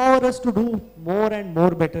empower us to do more and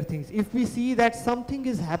more better things. If we see that something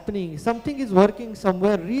is happening, something is working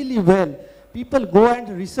somewhere really well, people go and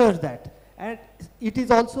research that. And it is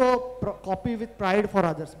also copy with pride for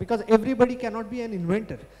others, because everybody cannot be an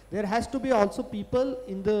inventor. There has to be also people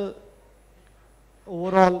in the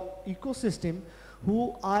overall ecosystem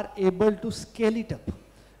who are able to scale it up.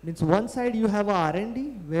 Means one side you have a R&D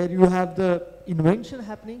where you have the invention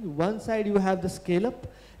happening, one side you have the scale up,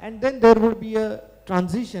 and then there would be a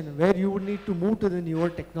transition where you would need to move to the newer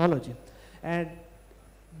technology. And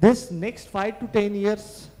this next 5 to 10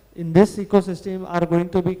 years in this ecosystem are going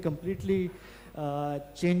to be completely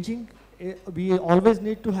changing. We always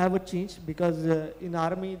need to have a change, because in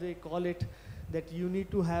army they call it that you need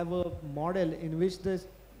to have a model in which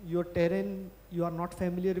your terrain you are not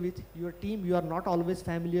familiar with, your team you are not always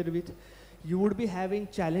familiar with, you would be having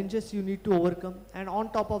challenges you need to overcome, and on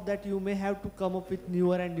top of that you may have to come up with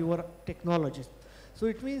newer and newer technologies. So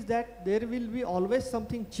it means that there will be always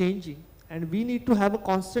something changing, and we need to have a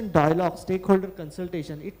constant dialogue, stakeholder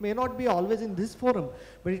consultation. It may not be always in this forum,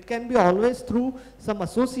 but it can be always through some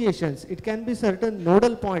associations. It can be certain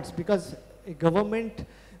nodal points, because a government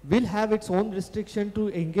will have its own restriction to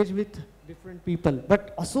engage with different people.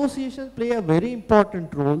 But associations play a very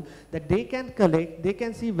important role, that they can collect, they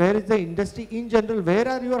can see where is the industry in general, where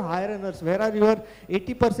are your higher earners, where are your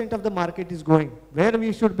 80% of the market is going, where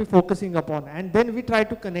we should be focusing upon, and then we try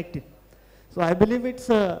to connect it. So I believe it's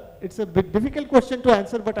a bit difficult question to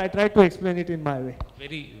answer, but I try to explain it in my way.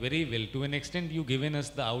 Very, very well. To an extent, you've given us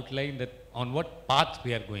the outline that on what path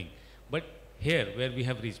we are going. But here, where we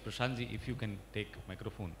have reached, Prashantji, if you can take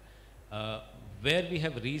microphone, where we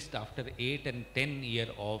have reached after 8 and 10 years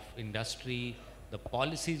of industry, the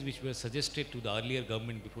policies which were suggested to the earlier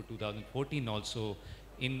government before 2014 also,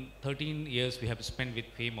 in 13 years we have spent with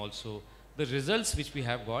FAME also. The results which we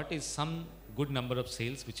have got is some good number of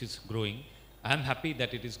sales which is growing. I am happy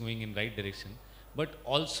that it is going in right direction, but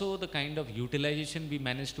also the kind of utilization we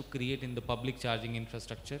managed to create in the public charging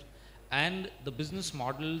infrastructure, and the business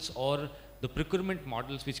models or the procurement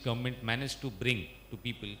models which government managed to bring to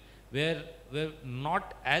people were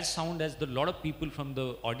not as sound as the lot of people from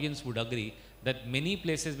the audience would agree, that many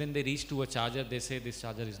places when they reach to a charger, they say this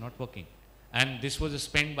charger is not working. And this was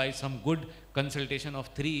spent by some good consultation of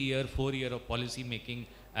 3 year, 4 year of policy making,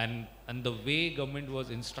 and the way government was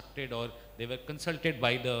instructed, or they were consulted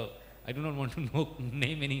by the, I do not want to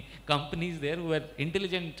name any companies there who were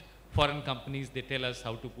intelligent foreign companies. They tell us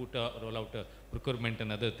how to roll out a procurement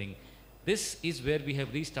and other thing. This is where we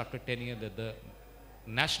have reached after 10 years, that the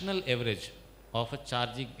national average of a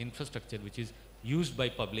charging infrastructure which is used by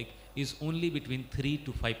public is only between 3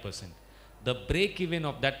 to 5%. The break even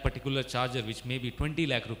of that particular charger, which may be 20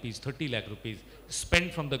 lakh rupees, 30 lakh rupees,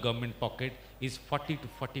 spent from the government pocket, is 40 to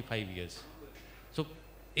 45 years. So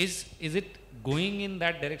is it going in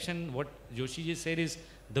that direction? What Joshi ji said is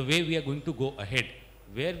the way we are going to go ahead.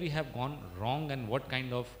 Where we have gone wrong, and what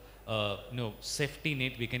kind of safety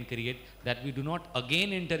net we can create, that we do not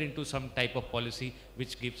again enter into some type of policy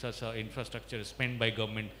which gives us infrastructure spent by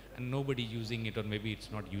government and nobody using it, or maybe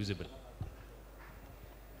it's not usable.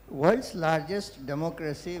 World's largest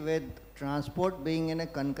democracy, with transport being in a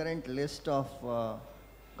concurrent list of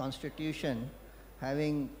constitution,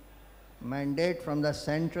 having mandate from the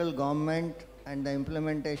central government and the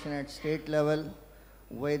implementation at state level,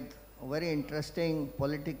 with very interesting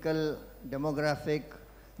political, demographic,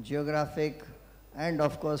 geographic, and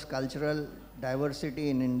of course cultural diversity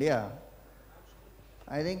in India.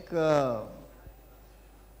 I think the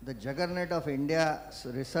juggernaut of India,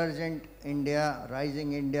 resurgent India,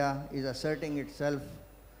 rising India, is asserting itself.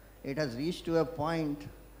 It has reached to a point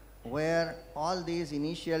where all these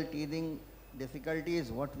initial teething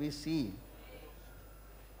difficulties, what we see,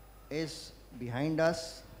 is behind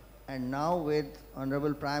us. And now with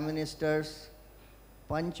Honorable Prime Minister's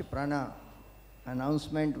Panch Prana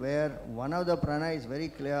announcement, where one of the prana is very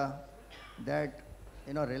clear, that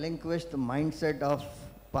relinquish the mindset of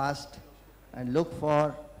past and look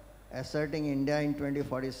for asserting India in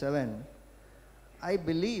 2047. I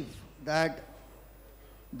believe that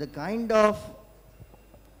the kind of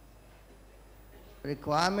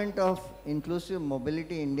requirement of inclusive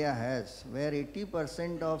mobility India has, where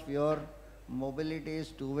 80% of your mobility is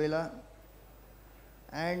two-wheeler,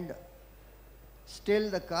 and still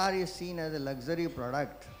the car is seen as a luxury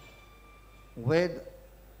product, with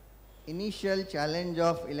initial challenge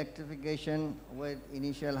of electrification, with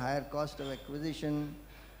initial higher cost of acquisition,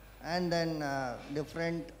 and then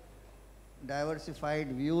different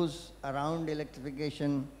diversified views around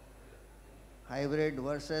electrification, hybrid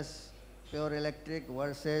versus pure electric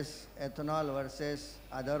versus ethanol versus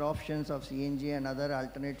other options of CNG and other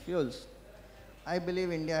alternate fuels. I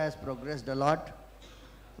believe India has progressed a lot.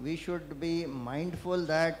 We should be mindful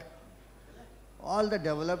that all the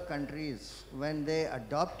developed countries, when they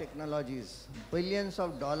adopt technologies, billions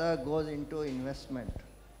of dollars goes into investment,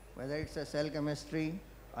 whether it's a cell chemistry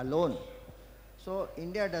alone. So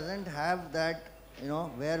India doesn't have that,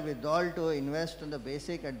 wherewithal to invest in the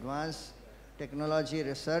basic advanced technology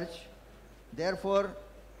research. Therefore,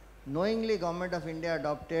 knowingly Government of India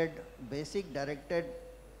adopted basic directed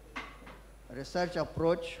research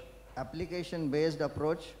approach, application based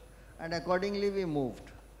approach, and accordingly we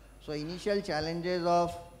moved. So initial challenges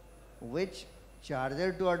of which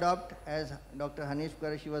charger to adopt, as Dr. Hanif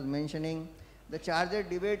Qureshi was mentioning, the charger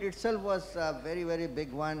debate itself was a very, very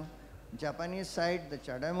big one. Japanese side, the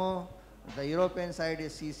CHAdeMO, the European side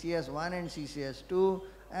is CCS1 and CCS2,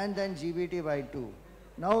 and then GBT by 2.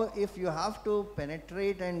 Now, if you have to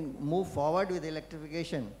penetrate and move forward with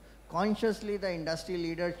electrification, consciously the industry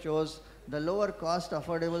leader chose the lower cost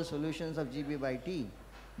affordable solutions of GB by T.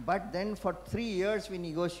 But then for 3 years we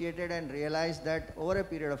negotiated and realized that over a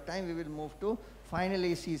period of time we will move to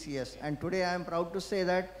finally CCS. And today I am proud to say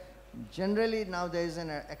that generally now there is an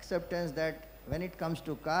acceptance that when it comes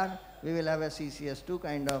to car, we will have a CCS2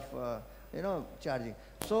 kind of, charging.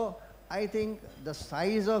 So I think the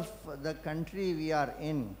size of the country we are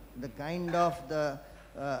in, the kind of the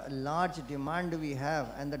large demand we have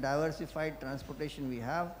and the diversified transportation we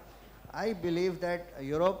have, I believe that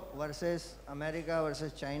Europe versus America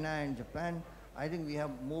versus China and Japan, I think we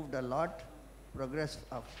have moved a lot, progressed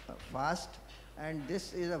fast, and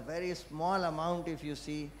this is a very small amount if you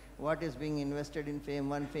see what is being invested in FAME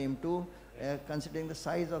 1, FAME 2, considering the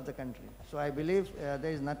size of the country. So I believe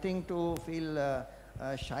there is nothing to feel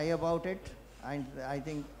shy about it, and I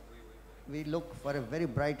think we look for a very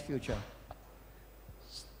bright future.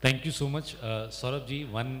 Thank you so much. Saurabh ji,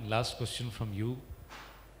 one last question from you.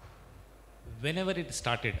 Whenever it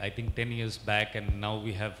started, I think 10 years back, and now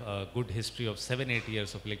we have a good history of 7-8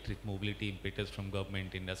 years of electric mobility impetus from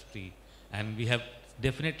government, industry, and we have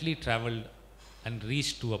definitely traveled and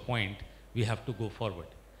reached to a point we have to go forward.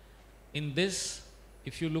 In this,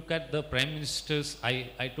 if you look at the Prime Minister's,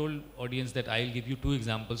 I told audience that I'll give you 2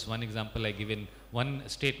 examples. One example I given, one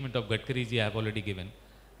statement of Gadkari ji I have already given.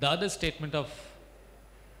 The other statement of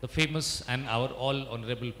the famous and our all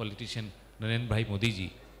honorable politician Narendra Bhai Modi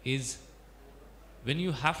ji is, when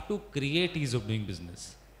you have to create ease of doing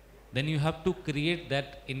business, then you have to create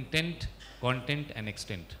that intent, content and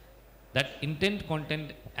extent. That intent,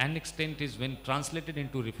 content and extent is when translated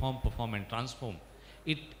into reform, perform and transform.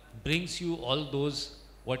 It brings you all those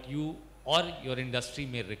what you or your industry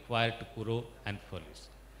may require to grow and flourish.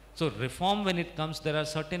 So reform, when it comes, there are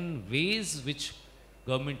certain ways which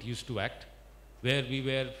government used to act, where we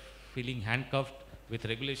were feeling handcuffed with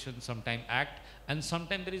regulation, sometime act, and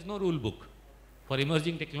sometime there is no rule book. For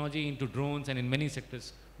emerging technology into drones and in many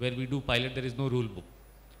sectors where we do pilot, there is no rule book.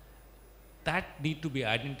 That need to be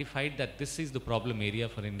identified, that this is the problem area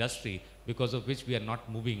for industry, because of which we are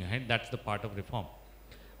not moving ahead. That's the part of reform.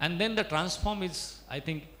 And then the transform is, I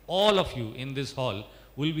think all of you in this hall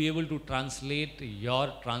will be able to translate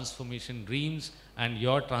your transformation dreams and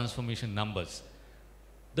your transformation numbers.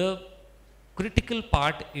 The critical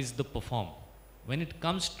part is the perform. When it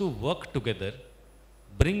comes to work together,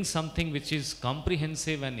 bring something which is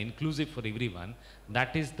comprehensive and inclusive for everyone,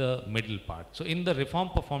 that is the middle part. So in the reform,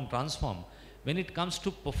 perform, transform, when it comes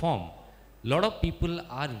to perform, a lot of people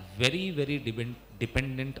are very, very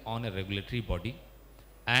dependent on a regulatory body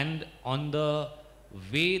and on the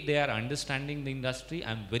way they are understanding the industry.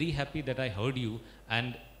 I'm very happy that I heard you,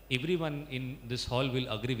 and everyone in this hall will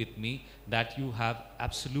agree with me that you have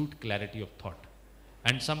absolute clarity of thought.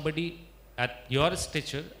 And somebody at your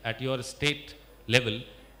stature, at your state level,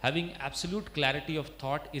 having absolute clarity of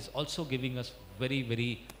thought is also giving us very,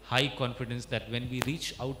 very high confidence that when we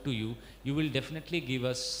reach out to you, you will definitely give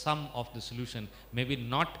us some of the solution, maybe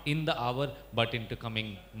not in the hour, but into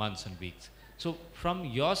coming months and weeks. So from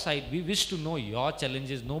your side, we wish to know your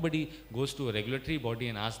challenges. Nobody goes to a regulatory body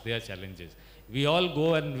and asks their challenges. We all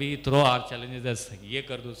go and we throw our challenges as, ye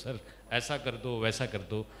kar do sir, aisa kar do, waisa kar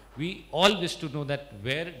do. We all wish to know that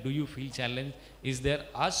where do you feel challenged? Is there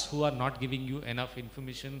us who are not giving you enough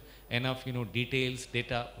information, enough details,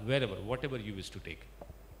 data, wherever, whatever you wish to take?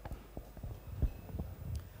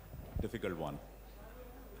 Difficult one.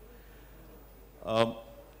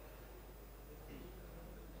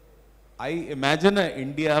 I imagine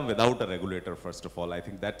India without a regulator, first of all. I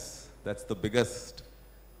think that's the biggest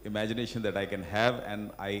imagination that I can have.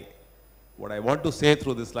 And what I want to say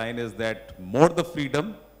through this line is that more the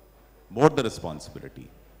freedom, more the responsibility.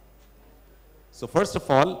 So first of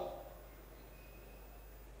all,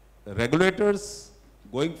 regulators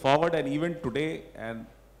going forward, and even today and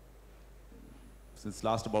since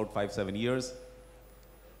last about 5-7 years,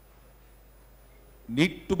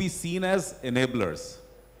 need to be seen as enablers,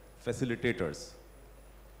 facilitators.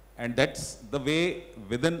 And that's the way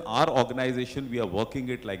within our organization we are working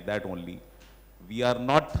it like that only. We are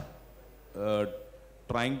not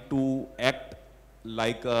trying to act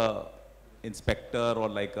like a inspector or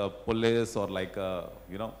like a police or like a,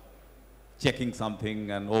 checking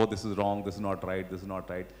something and, oh, this is wrong, this is not right, this is not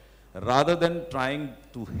right. Rather than trying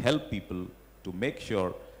to help people to make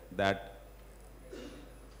sure that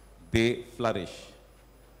they flourish.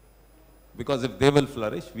 Because if they will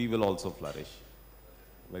flourish, we will also flourish.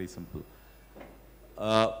 Very simple.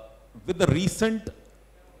 With the recent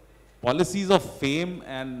policies of FAME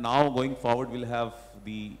and now going forward we'll have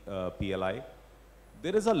the PLI,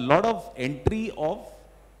 there is a lot of entry of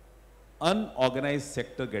unorganized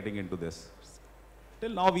sector getting into this.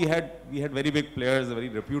 Till now we had very big players, very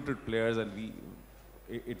reputed players, and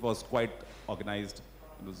it was quite organized,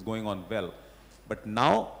 it was going on well. But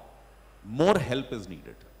now more help is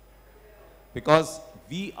needed. Because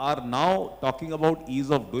we are now talking about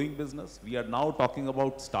ease of doing business. We are now talking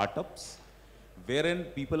about startups wherein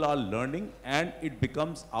people are learning, and it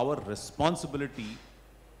becomes our responsibility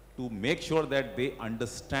to make sure that they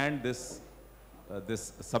understand this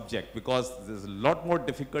subject, because this is a lot more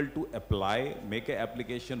difficult to apply, make an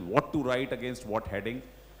application, what to write against what heading,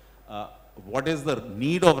 what is the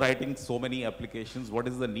need of writing so many applications, what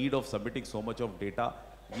is the need of submitting so much of data.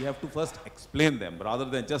 We have to first explain them rather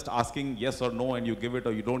than just asking yes or no and you give it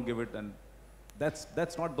or you don't give it, and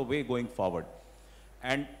that's not the way going forward.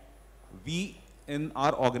 And we in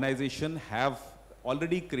our organization have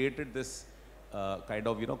already created this kind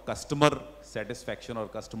of customer satisfaction or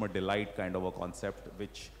customer delight kind of a concept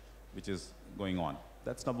which is going on.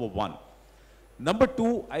 That's number one. Number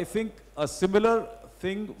two, I think a similar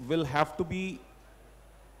thing will have to be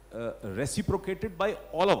reciprocated by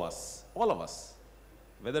all of us,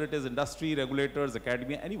 whether it is industry, regulators,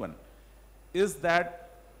 academia, anyone, is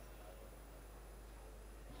that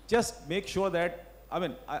just make sure that,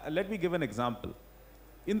 let me give an example.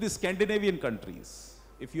 In the Scandinavian countries,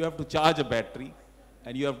 if you have to charge a battery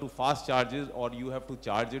and you have to fast charge it or you have to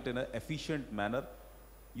charge it in an efficient manner,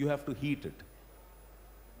 you have to heat it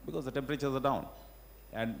because the temperatures are down.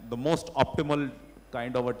 And the most optimal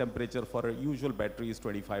kind of a temperature for a usual battery is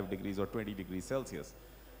 25 degrees or 20 degrees Celsius.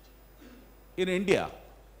 In India,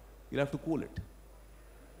 you'll have to cool it.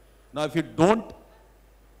 Now, if you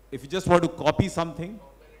just want to copy something,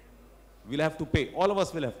 we'll have to pay. All of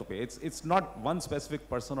us will have to pay. It's not one specific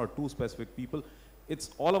person or two specific people.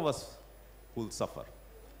 It's all of us who will suffer.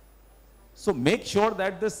 So make sure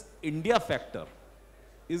that this India factor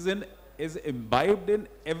is imbibed in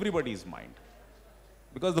everybody's mind.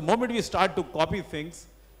 Because the moment we start to copy things,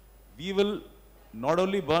 we will not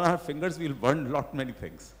only burn our fingers, we will burn a lot many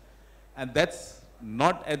things. And that's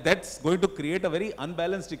going to create a very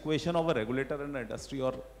unbalanced equation of a regulator and an industry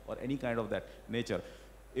or any kind of that nature.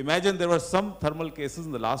 Imagine there were some thermal cases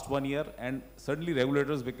in the last 1 year and suddenly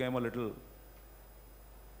regulators became a little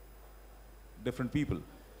different people,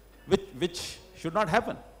 which should not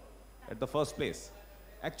happen at the first place.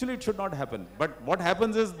 Actually, it should not happen. But what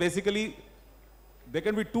happens is basically there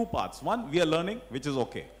can be two paths. One, we are learning, which is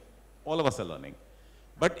okay. All of us are learning.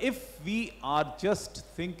 But if we are just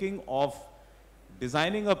thinking of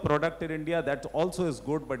designing a product in India, that also is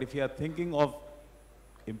good. But if you are thinking of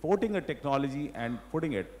importing a technology and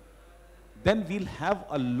putting it, then we'll have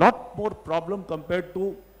a lot more problem compared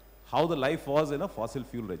to how the life was in a fossil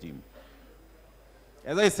fuel regime.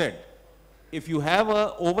 As I said, if you have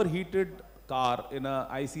a overheated car in a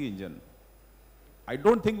IC engine, I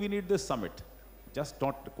don't think we need this summit. Just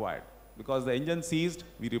not required. Because the engine seized,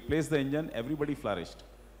 we replaced the engine, everybody flourished.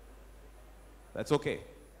 That's okay.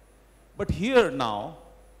 But here now,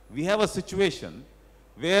 we have a situation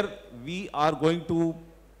where we are going to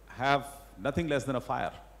have nothing less than a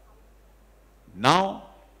fire. Now,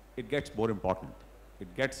 it gets more important.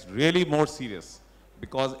 It gets really more serious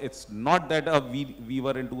because it's not that we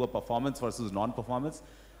were into a performance versus non-performance.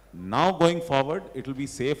 Now going forward, it will be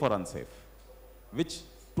safe or unsafe, which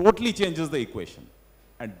totally changes the equation.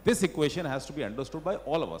 And this equation has to be understood by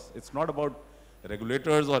all of us. It's not about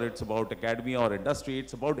regulators or it's about academia or industry.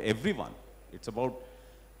 It's about everyone. It's about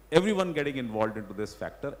everyone getting involved into this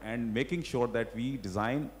factor and making sure that we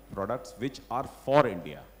design products which are for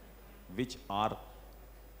India, which are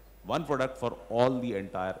one product for all the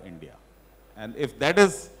entire India. And if that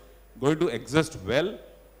is going to exist well,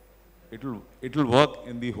 it will work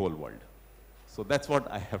in the whole world. So that's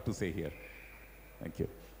what I have to say here. Thank you.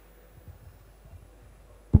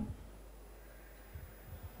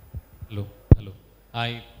 Hello, hello.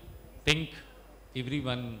 I think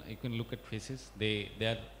everyone, you can look at faces, they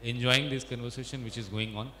are enjoying this conversation which is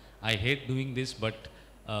going on. I hate doing this, but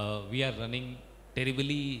we are running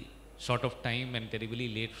terribly short of time and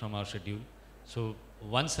terribly late from our schedule. So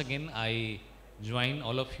once again, I join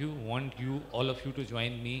all of you, all of you to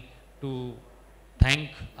join me to thank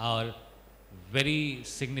our very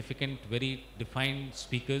significant, very defined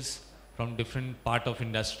speakers from different part of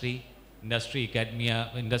industry,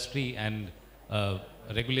 academia, industry and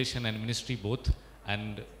regulation and ministry both.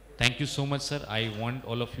 And thank you so much, sir. I want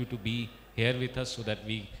all of you to be here with us so that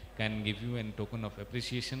we can give you a token of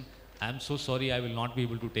appreciation. I'm so sorry I will not be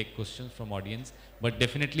able to take questions from audience, but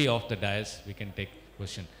definitely off the dais we can take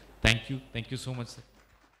question. Thank you so much, sir.